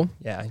 That's cool.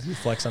 Yeah, you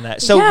flex on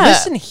that. So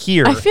listen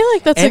here. I feel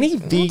like that's any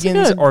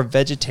vegans or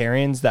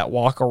vegetarians that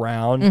walk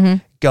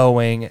around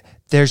going,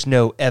 there's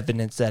no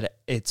evidence that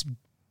it's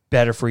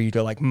better for you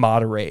to like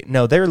moderate.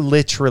 No, there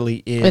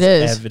literally is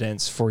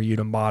evidence for you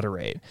to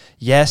moderate.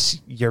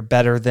 Yes, you're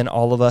better than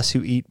all of us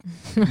who eat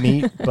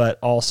meat, but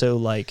also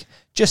like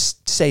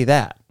just say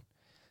that.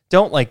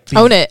 Don't like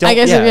own it. I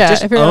guess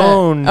just if you're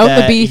own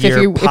the beef if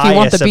you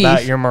want the beef.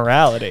 About your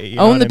morality. You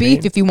own the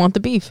beef if you want the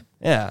beef.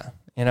 Yeah,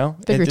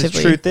 the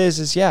truth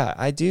is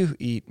I do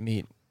eat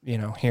meat.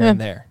 Here and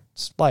there.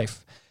 It's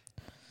life.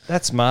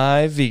 That's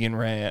my vegan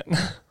rant.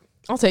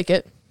 I'll take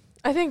it.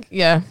 I think,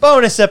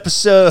 Bonus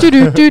episode.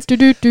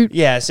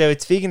 Yeah, so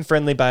it's vegan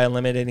friendly by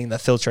eliminating the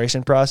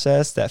filtration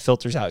process that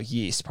filters out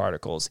yeast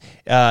particles.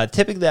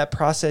 Typically, that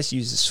process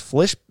uses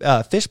fish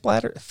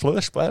bladders,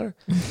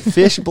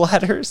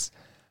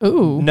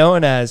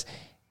 known as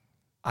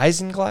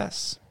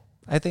isinglass.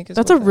 I think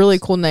that's a really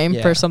cool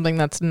name for something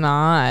that's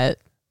not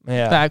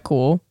that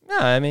cool. No,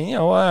 I mean,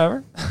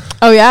 whatever.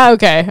 Oh yeah,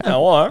 okay.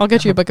 Whatever. I'll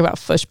get you a book about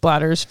fish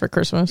bladders for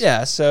Christmas.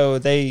 Yeah, so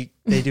they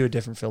do a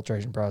different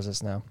filtration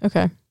process now.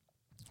 Okay.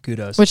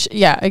 Kudos. Which,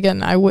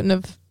 again, I wouldn't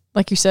have,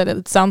 like you said,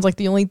 it sounds like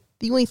the only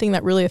thing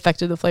that really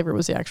affected the flavor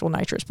was the actual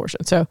nitrous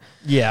portion. So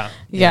yeah.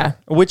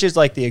 Which is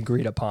like the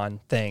agreed upon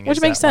thing. Which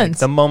makes sense.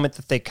 Like, the moment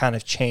that they kind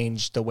of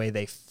changed the way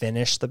they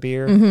finish the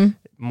beer,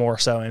 more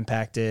so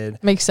impacted.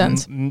 Makes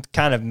sense.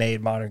 Kind of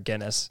made modern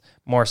Guinness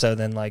more so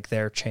than like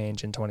their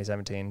change in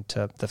 2017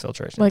 to the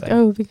filtration like,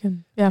 thing.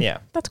 Vegan. Yeah.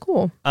 That's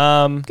cool.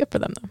 Good for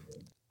them though.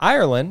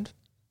 Ireland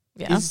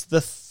is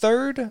the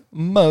 3rd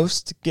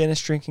most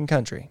Guinness drinking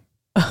country.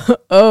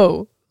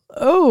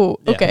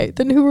 Okay.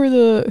 Then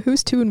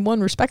who's 2 and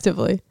 1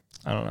 respectively?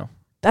 I don't know.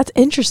 That's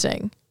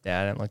interesting.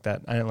 Yeah, I didn't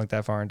look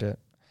that far into it.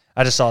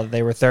 I just saw that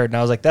they were 3rd, and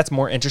I was like, that's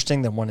more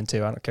interesting than 1 and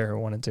 2. I don't care who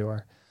 1 and 2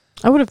 are.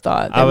 I would have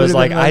thought. I was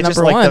like, I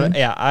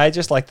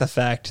just like the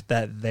fact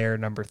that they're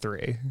number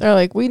 3. They're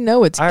like, we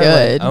know it's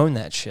Ireland, good. Own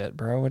that shit,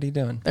 bro. What are you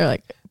doing? They're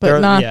like,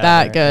 but not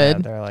that good.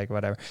 Yeah, they're like,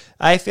 whatever.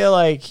 I feel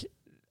like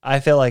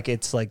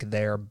it's like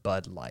their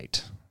Bud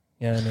Light.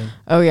 You know what I mean?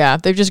 Oh yeah,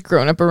 they've just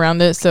grown up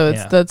around it, so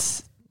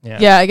that's.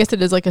 Yeah, I guess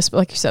it is like you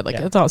said,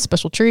 it's all a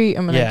special treat.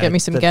 I'm gonna get me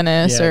some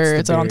Guinness, or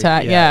it's on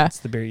tap. Yeah, it's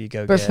the beer you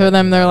go. But for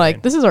them, they're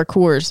like, this is our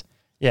Coors.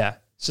 Yeah,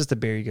 it's just the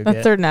beer you go That's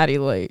get. their Natty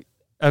Light.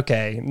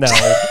 Okay, no.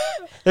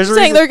 There's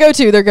saying their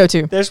go-to.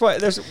 There's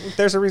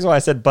a reason why I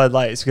said Bud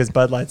Light is because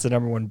Bud Light's the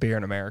number 1 beer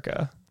in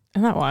America.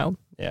 Isn't that wild?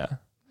 Yeah.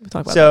 We'll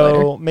talk about that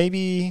later.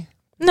 Maybe.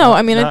 No,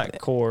 I mean not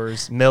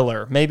Coors,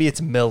 Miller. Maybe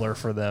it's Miller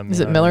for them. Is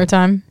it Miller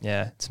time?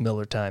 Yeah, it's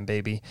Miller time,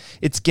 baby.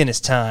 It's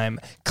Guinness time.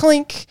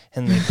 Clink,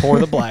 and they pour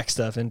the black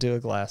stuff into a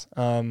glass.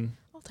 I'll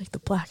take the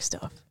black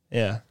stuff.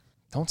 Yeah,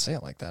 don't say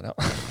it like that.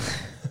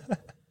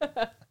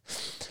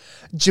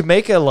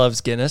 Jamaica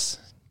loves Guinness.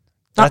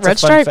 Not Red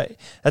Stripe.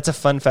 That's a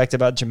fun fact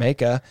about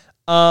Jamaica.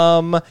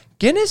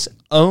 Guinness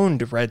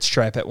owned Red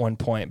Stripe at one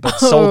point, but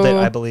sold it,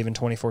 I believe, in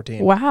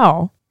 2014.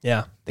 Wow.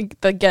 Yeah.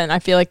 Again, I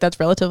feel like that's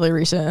relatively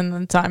recent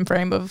in the time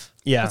frame of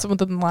that's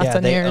within the last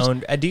 10 years.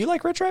 Do you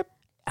like Red Stripe?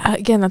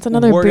 Again, that's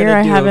another beer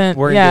I haven't.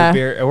 We're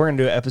gonna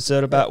do an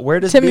episode about where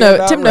does Tim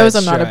knows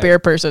I'm not a beer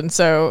person,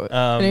 so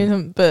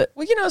but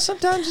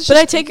sometimes it's but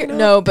I take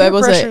but I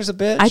will say a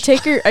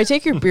bitch. I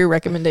take your beer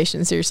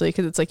recommendation seriously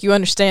because it's like you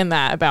understand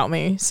that about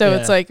me, so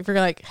it's like if you're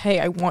like, hey,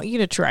 I want you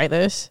to try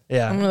this,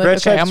 I'm gonna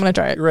I'm gonna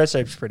try it. Red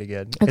Stripe's pretty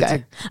good.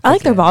 Okay, I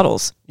like their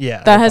bottles.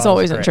 Yeah, that has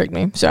always intrigued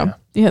me. So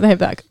they have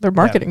that. Their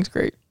marketing's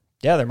great.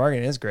 Yeah, their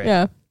marketing is great.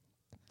 Yeah.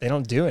 They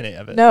don't do any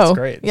of it. No. It's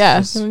great.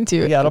 Me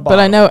too. But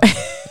I know.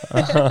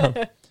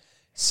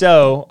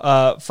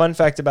 So, fun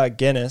fact about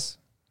Guinness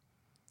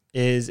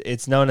is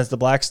it's known as the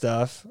black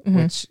stuff,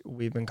 which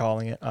we've been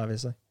calling it,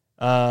 obviously.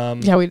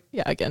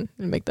 Again,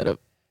 make that up.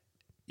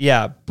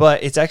 Yeah,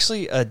 but it's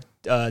actually a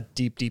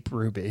deep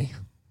ruby.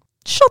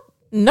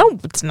 No,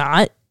 it's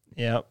not.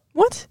 Yep.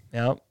 What?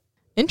 Yep.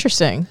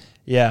 Interesting.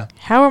 Yeah.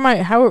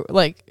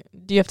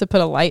 Do you have to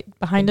put a light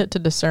behind it to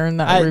discern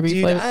that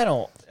ruby flavor? I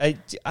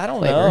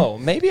don't know.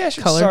 Maybe I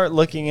should start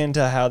looking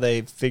into how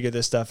they figure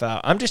this stuff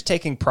out. I'm just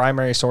taking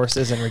primary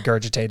sources and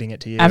regurgitating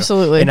it to you.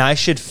 Absolutely. And I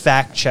should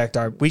fact check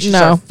start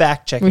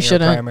fact checking our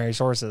primary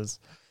sources.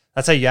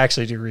 That's how you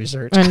actually do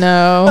research. I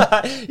know.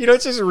 You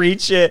don't just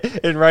reach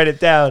it and write it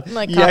down.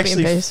 You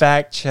actually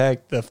fact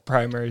check the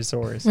primary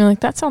source. You're like,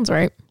 that sounds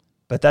right.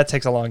 But that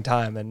takes a long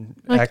time and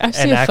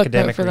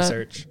academic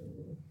research.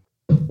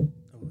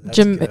 Are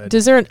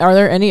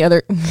there any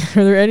other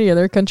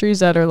countries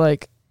that are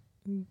like,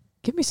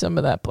 give me some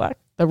of that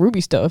the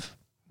ruby stuff?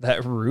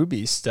 That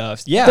ruby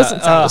stuff. Yeah,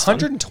 Doesn't sound as fun.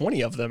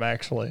 120 of them,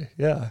 actually.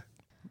 Yeah.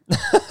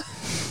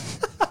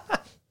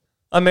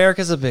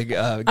 America's a big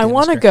Guinness I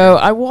want to drinker.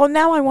 go.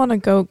 Now I want to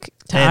go to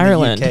And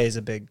Ireland. the UK is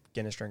a big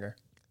Guinness drinker.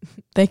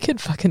 They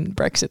could fucking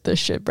Brexit this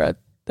shit, Brett.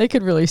 They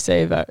could really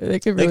save that. They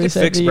could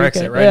save fix the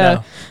Brexit UK. right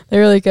now. They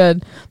really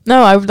could.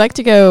 No, I would like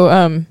to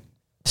go.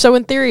 So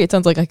in theory, it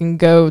sounds like I can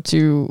go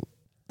to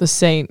the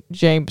St.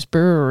 James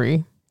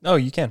Brewery. Oh,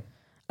 you can.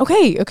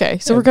 Okay.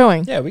 So Yeah. we're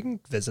going. Yeah, we can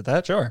visit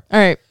that. Sure. All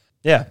right.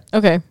 Yeah.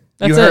 Okay.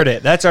 You heard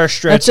it. That's our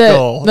stretch That's it.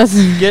 goal.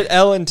 Get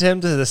Elle and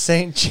Tim to the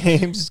St.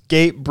 James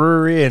Gate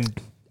Brewery in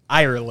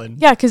Ireland.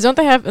 Yeah, because don't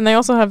they have, and they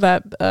also have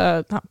that,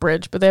 not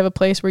bridge, but they have a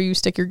place where you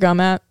stick your gum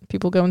at.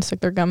 People go and stick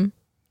their gum.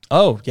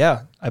 Oh,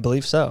 yeah. I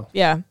believe so.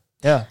 Yeah.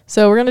 Yeah.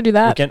 So we're going to do We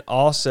that. can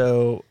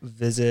also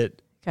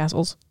visit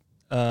Castles.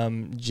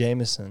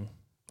 Jameson.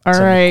 All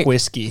Some right.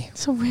 whiskey.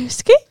 So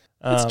whiskey?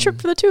 It's a trip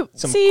for the two.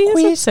 some See, that's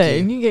what I'm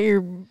saying. whiskey.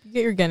 You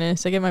get your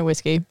Guinness. I get my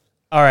whiskey.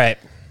 All right.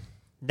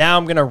 Now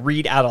I'm going to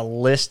read out a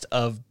list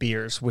of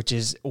beers, which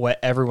is what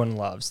everyone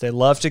loves. They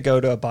love to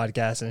go to a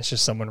podcast and it's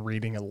just someone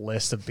reading a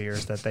list of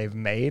beers that they've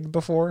made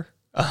before.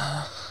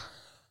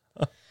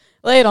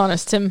 Lay it on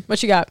us, Tim.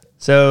 What you got?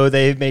 So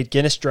they've made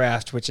Guinness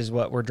Draft, which is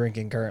what we're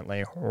drinking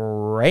currently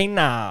right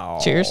now.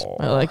 Cheers.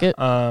 I like it.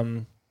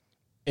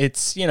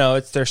 It's,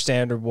 it's their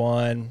standard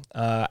one.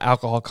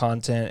 Alcohol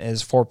content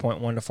is 4.1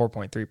 to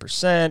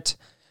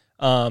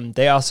 4.3%.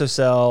 They also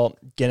sell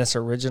Guinness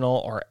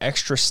Original or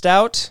Extra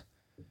Stout,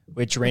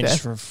 which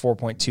ranges from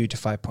 4.2 to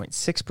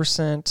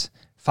 5.6%.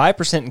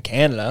 5% in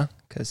Canada,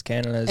 because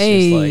Canada is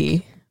just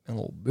like a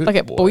little bit. Look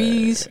at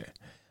boys.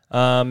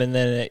 And then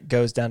it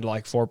goes down to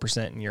like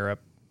 4% in Europe.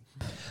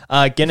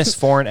 Guinness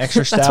Foreign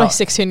Extra Stout. That's why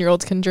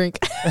 16-year-olds can drink.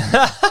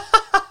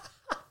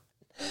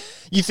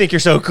 You think you're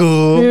so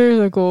cool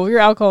You're so cool. Your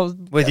alcohol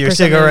with your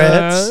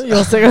cigarettes.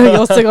 You'll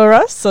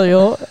cigarettes, so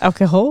you'll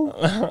alcohol.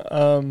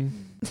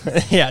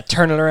 Yeah,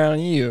 turn it around on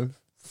you,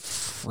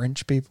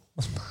 French people.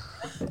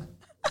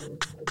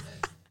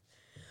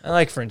 I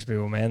like French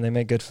people, man. They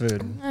make good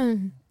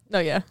food. Oh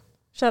yeah.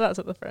 Shout out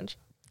to the French.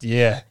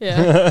 Yeah.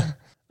 Yeah.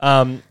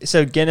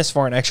 So Guinness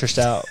Foreign Extra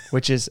Stout,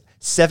 which is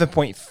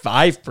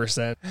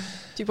 7.5%.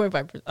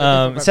 2.5%.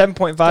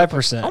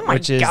 7.5%, Oh my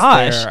which is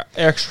gosh. their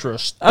extra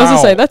stout. I was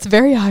gonna say that's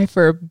very high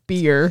for a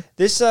beer.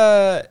 This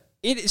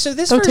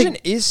this Don't version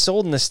is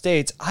sold in the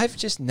States. I've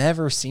just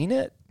never seen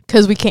it.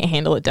 Because we can't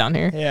handle it down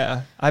here.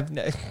 Yeah.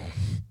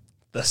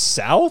 The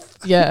South?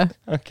 Yeah.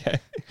 Okay.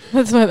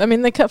 That's what I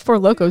mean. They cut Four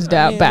Locos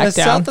back the down.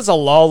 South is a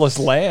lawless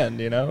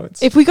land,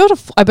 It's, If we go to,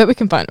 I bet we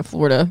can find it in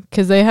Florida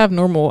because they have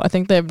normal. I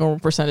think they have normal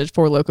percentage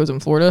Four Locos in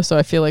Florida. So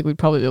I feel like we'd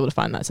probably be able to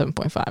find that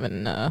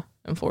 7.5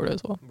 in Florida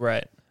as well.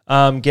 right.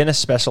 Guinness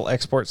Special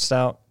Export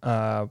Stout,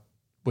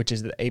 which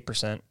is the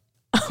 8%.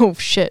 Oh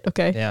shit.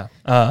 Okay. Yeah.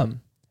 Got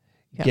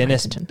my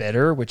Guinness attention.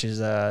 Bitter, which is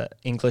a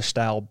English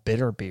style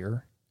bitter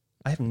beer.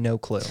 I have no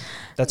clue.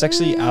 That's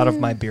actually out of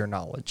my beer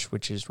knowledge,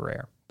 which is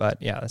rare. But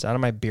yeah, that's out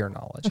of my beer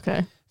knowledge.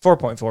 Okay.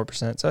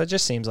 4.4%. So it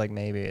just seems like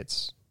maybe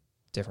it's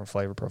different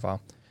flavor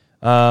profile.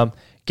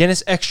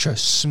 Guinness Extra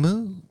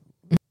Smooth,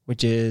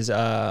 which is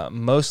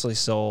mostly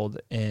sold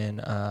in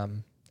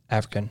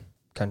African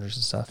countries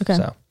and stuff. Okay.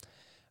 So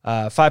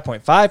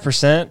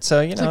 5.5%.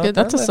 So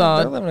That's a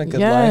solid. They're living a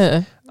good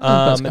life.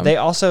 Yeah. They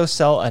also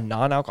sell a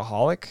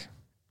non-alcoholic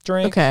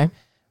drink, Okay.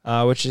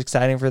 which is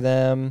exciting for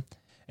them.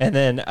 And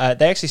then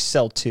they actually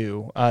sell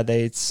two.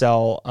 They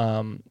sell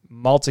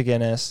Malta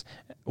Guinness,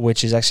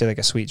 which is actually like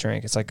a sweet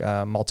drink. It's like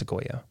Malta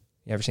Goya.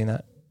 You ever seen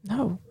that?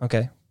 No.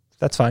 Okay,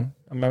 that's fine.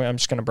 I'm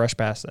just gonna brush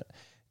past it.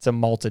 It's a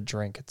malted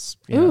drink. It's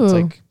it's Ooh.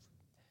 like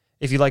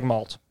if you like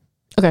malt.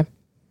 Okay.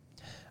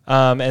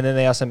 And then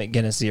they also make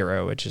Guinness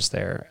Zero, which is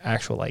their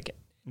actual like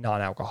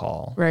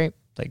non-alcohol Right.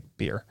 like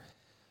beer.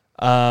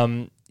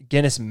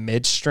 Guinness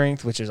Mid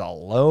Strength, which is a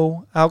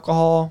low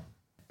alcohol.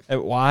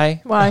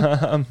 Why?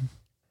 Why?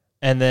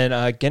 And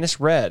then Guinness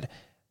Red.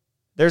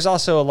 There's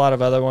also a lot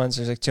of other ones.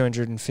 There's like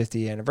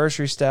 250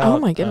 anniversary stout. Oh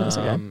my goodness,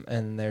 okay.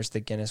 And there's the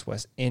Guinness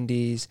West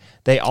Indies.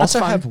 They also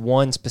fun. have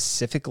one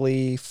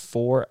specifically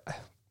for,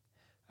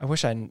 I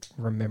wish I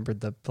remembered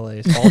the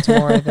place,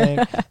 Baltimore, I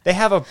think. They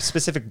have a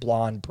specific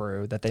blonde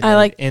brew that they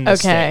made in the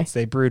States.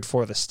 They brewed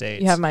for the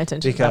States. You have my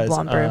attention. Because,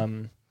 Blonde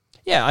brew.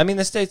 yeah, I mean,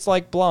 the States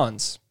like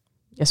blondes.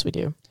 Yes, we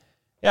do.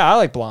 Yeah, I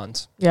like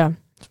blondes. Yeah.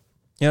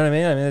 You know what I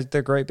mean? I mean,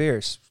 they're great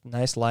beers.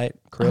 Nice, light,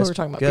 crisp. We're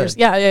talking about good. beers.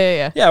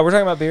 Yeah. Yeah, we're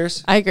talking about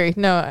beers. I agree.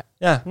 No.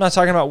 Yeah, I'm not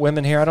talking about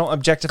women here. I don't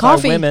objectify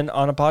Coffee. women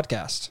on a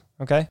podcast.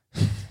 Okay?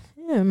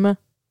 Him.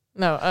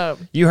 No.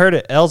 You heard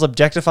it. Elle's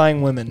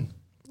objectifying women.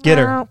 Get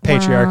her.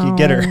 Patriarchy.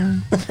 Get her.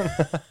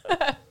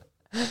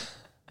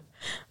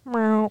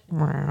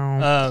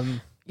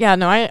 Yeah,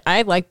 no,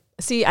 I like,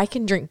 see, I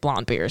can drink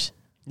blonde beers.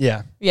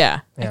 Yeah.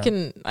 Yeah. Yeah.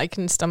 I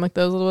can stomach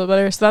those a little bit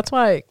better. So that's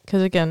why,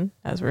 because again,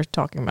 as we're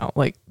talking about,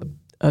 like,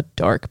 a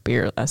dark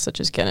beer as such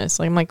as Guinness,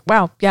 like, I'm like,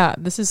 wow, yeah,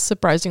 this is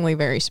surprisingly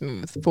very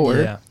smooth for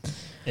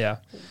Yeah.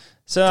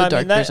 So the I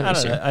dark mean, beers I I'm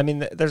don't used know. to. I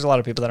mean, there's a lot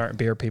of people that aren't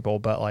beer people,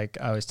 but like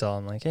I always tell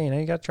them, like, hey,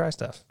 you got to try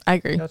stuff. I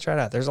agree. You got to try it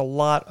out. There's a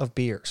lot of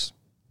beers.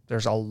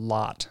 There's a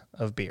lot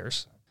of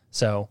beers.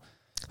 So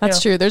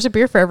that's true. There's a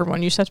beer for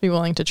everyone. You just have to be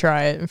willing to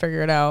try it and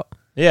figure it out.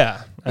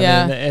 Yeah. I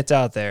mean, it's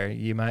out there.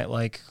 You might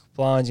like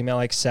blondes, you might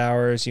like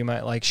sours, you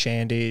might like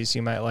shandies,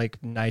 you might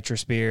like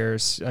nitrous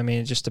beers. I mean,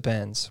 it just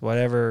depends.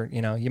 Whatever,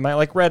 you might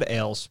like red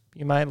ales.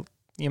 You might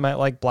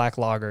like black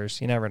lagers.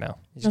 You never know.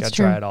 You just got to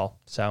try it all.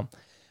 So,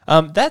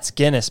 that's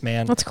Guinness,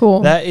 man. That's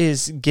cool. That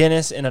is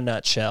Guinness in a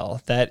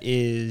nutshell. That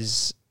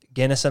is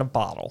Guinness in a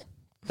bottle.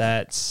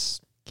 That's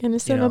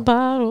Guinness in a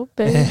bottle,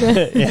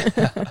 baby.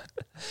 Yeah.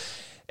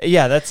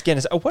 Yeah, that's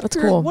Guinness. That's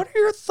cool. What are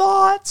your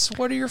thoughts?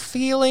 What are your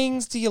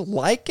feelings? Do you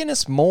like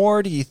Guinness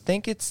more? Do you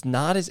think it's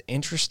not as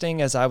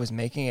interesting as I was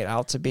making it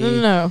out to be?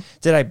 No.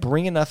 Did I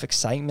bring enough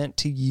excitement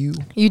to you?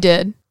 You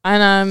did.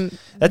 And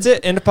that's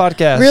it. End of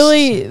podcast.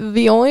 Really,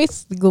 the only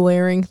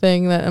glaring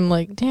thing that I'm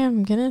like,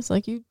 damn, Guinness,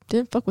 like you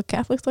didn't fuck with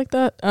Catholics like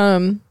that.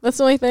 That's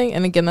the only thing.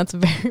 And again, that's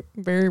very,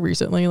 very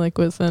recently, like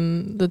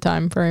within the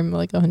time frame,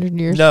 like 100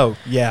 years. No,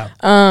 yeah.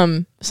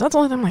 So that's the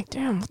only thing I'm like,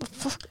 damn, what the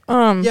fuck?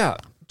 Yeah.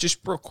 Just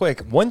real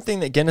quick, one thing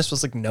that Guinness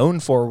was like known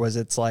for was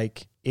it's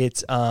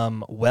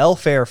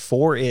welfare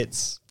for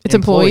its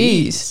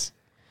employees.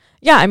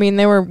 Yeah, I mean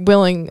they were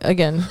willing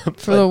again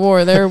for the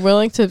war. They were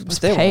willing to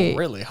they pay. Were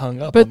really hung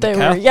up. But on they the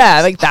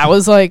were like that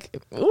was like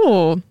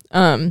ooh.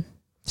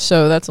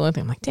 So that's the only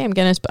thing I'm like, damn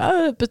Guinness,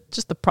 but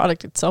just the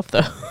product itself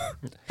though.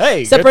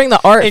 Hey, separating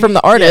the art from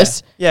the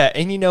artist. Yeah,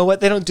 and you know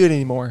what? They don't do it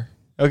anymore.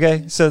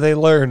 Okay, so they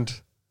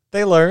learned.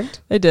 They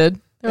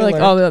did. They're like,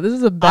 oh, this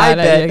is a bad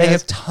idea. I bet they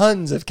have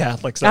tons of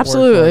Catholics that work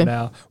for them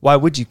now. Why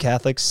would you,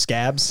 Catholics?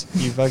 Scabs?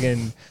 You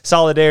fucking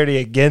solidarity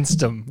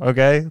against them,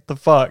 okay? What the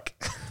fuck?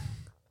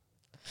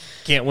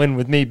 Can't win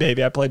with me,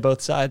 baby. I play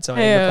both sides, so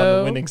I end up on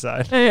the winning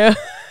side.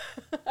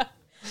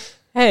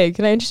 Hey,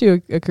 can I interest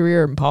you a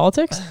career in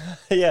politics?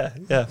 Yeah.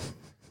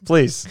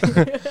 Please.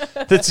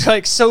 That's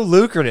like so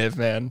lucrative,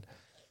 man.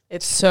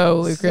 It's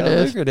so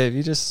lucrative.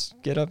 You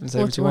just get up and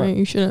say what you want.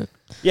 You shouldn't.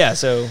 Yeah,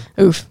 so.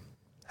 Oof.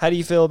 How do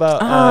you feel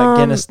about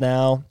Guinness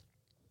now?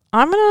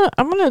 We're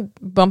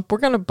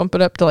gonna bump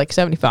it up to like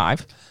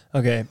 75.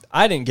 Okay.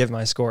 I didn't give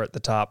my score at the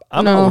top.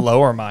 I'm gonna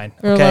lower mine.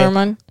 Okay. Lower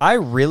mine? I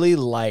really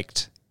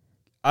liked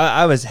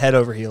I was head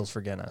over heels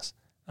for Guinness.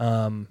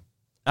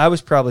 I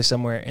was probably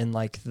somewhere in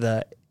like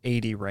the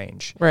 80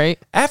 range. Right.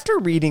 After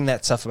reading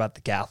that stuff about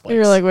the Catholics.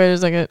 You're like, wait a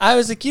second. I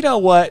was like, you know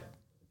what?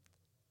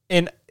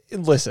 And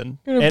listen,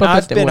 and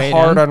I've been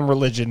hard on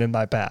religion in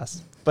my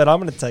past, but I'm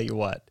gonna tell you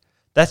what.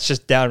 That's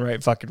just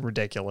downright fucking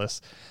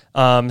ridiculous.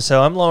 So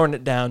I'm lowering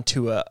it down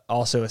to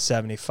also a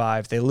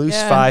 75. They lose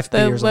 5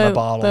 beers on the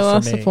bottle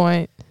that's for me. The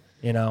point.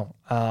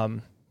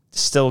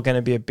 Still going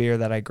to be a beer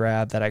that I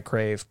grab, that I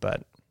crave,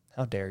 but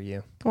how dare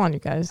you? Come on, you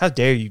guys. How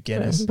dare you,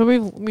 Guinness? But we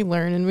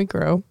learn and we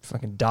grow.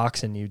 Fucking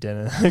doxing you,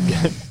 Dennis.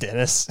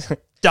 Dennis.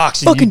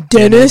 Doxing fucking you,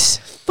 Dennis.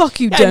 Fuck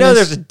you, Dennis. I know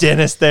there's a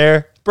Dennis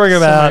there. Bring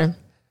him out.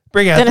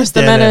 Bring out Dennis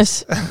the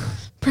Menace.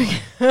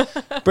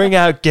 Bring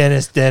out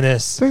Guinness,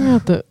 Dennis. Bring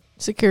out the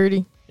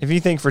security. If you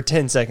think for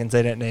 10 seconds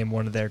they didn't name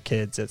one of their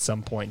kids at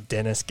some point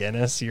Dennis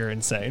Guinness, you're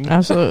insane.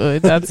 Absolutely.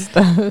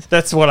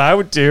 That's what I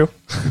would do.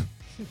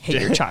 Hate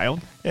your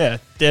child. Yeah,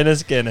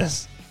 Dennis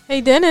Guinness.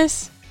 Hey,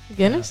 Dennis.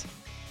 Guinness? Yeah.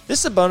 This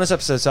is a bonus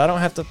episode, so I don't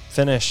have to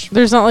finish.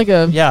 There's not like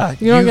a... Yeah,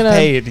 you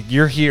paid.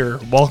 You're here.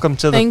 Welcome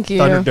to the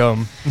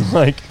Thunderdome.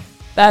 Like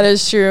that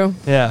is true.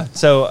 Yeah,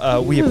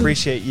 so we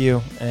appreciate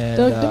you. And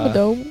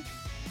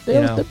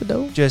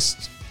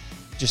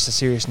just a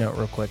serious note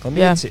real quick. Let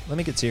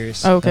me get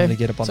serious. Oh, okay. I'm going to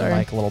get up on the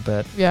mic a little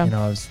bit. Yeah.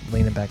 I was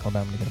leaning back a little bit.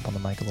 I'm going to get up on the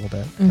mic a little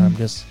bit. And I'm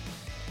just...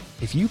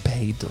 If you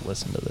paid to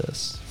listen to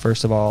this,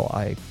 first of all,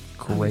 I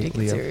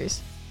greatly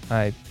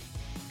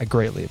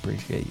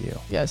appreciate you.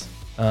 Yes.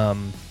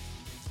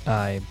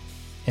 I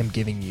am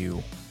giving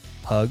you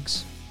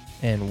hugs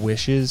and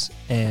wishes,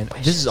 and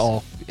this is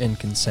all in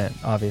consent,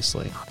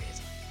 obviously.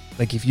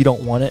 Like, if you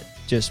don't want it,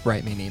 just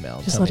write me an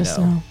email. Just let us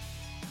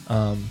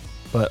know.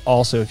 But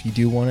also, if you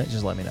do want it,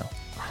 just let me know,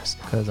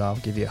 because I'll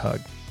give you a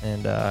hug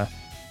and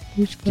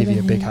give you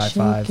a big high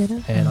five.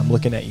 And I'm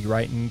looking at you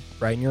right in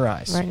your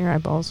eyes, right in your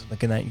eyeballs,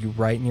 looking at you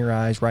right in your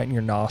eyes, right in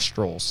your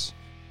nostrils.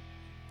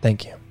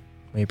 Thank you.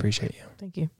 We appreciate you. Thank you.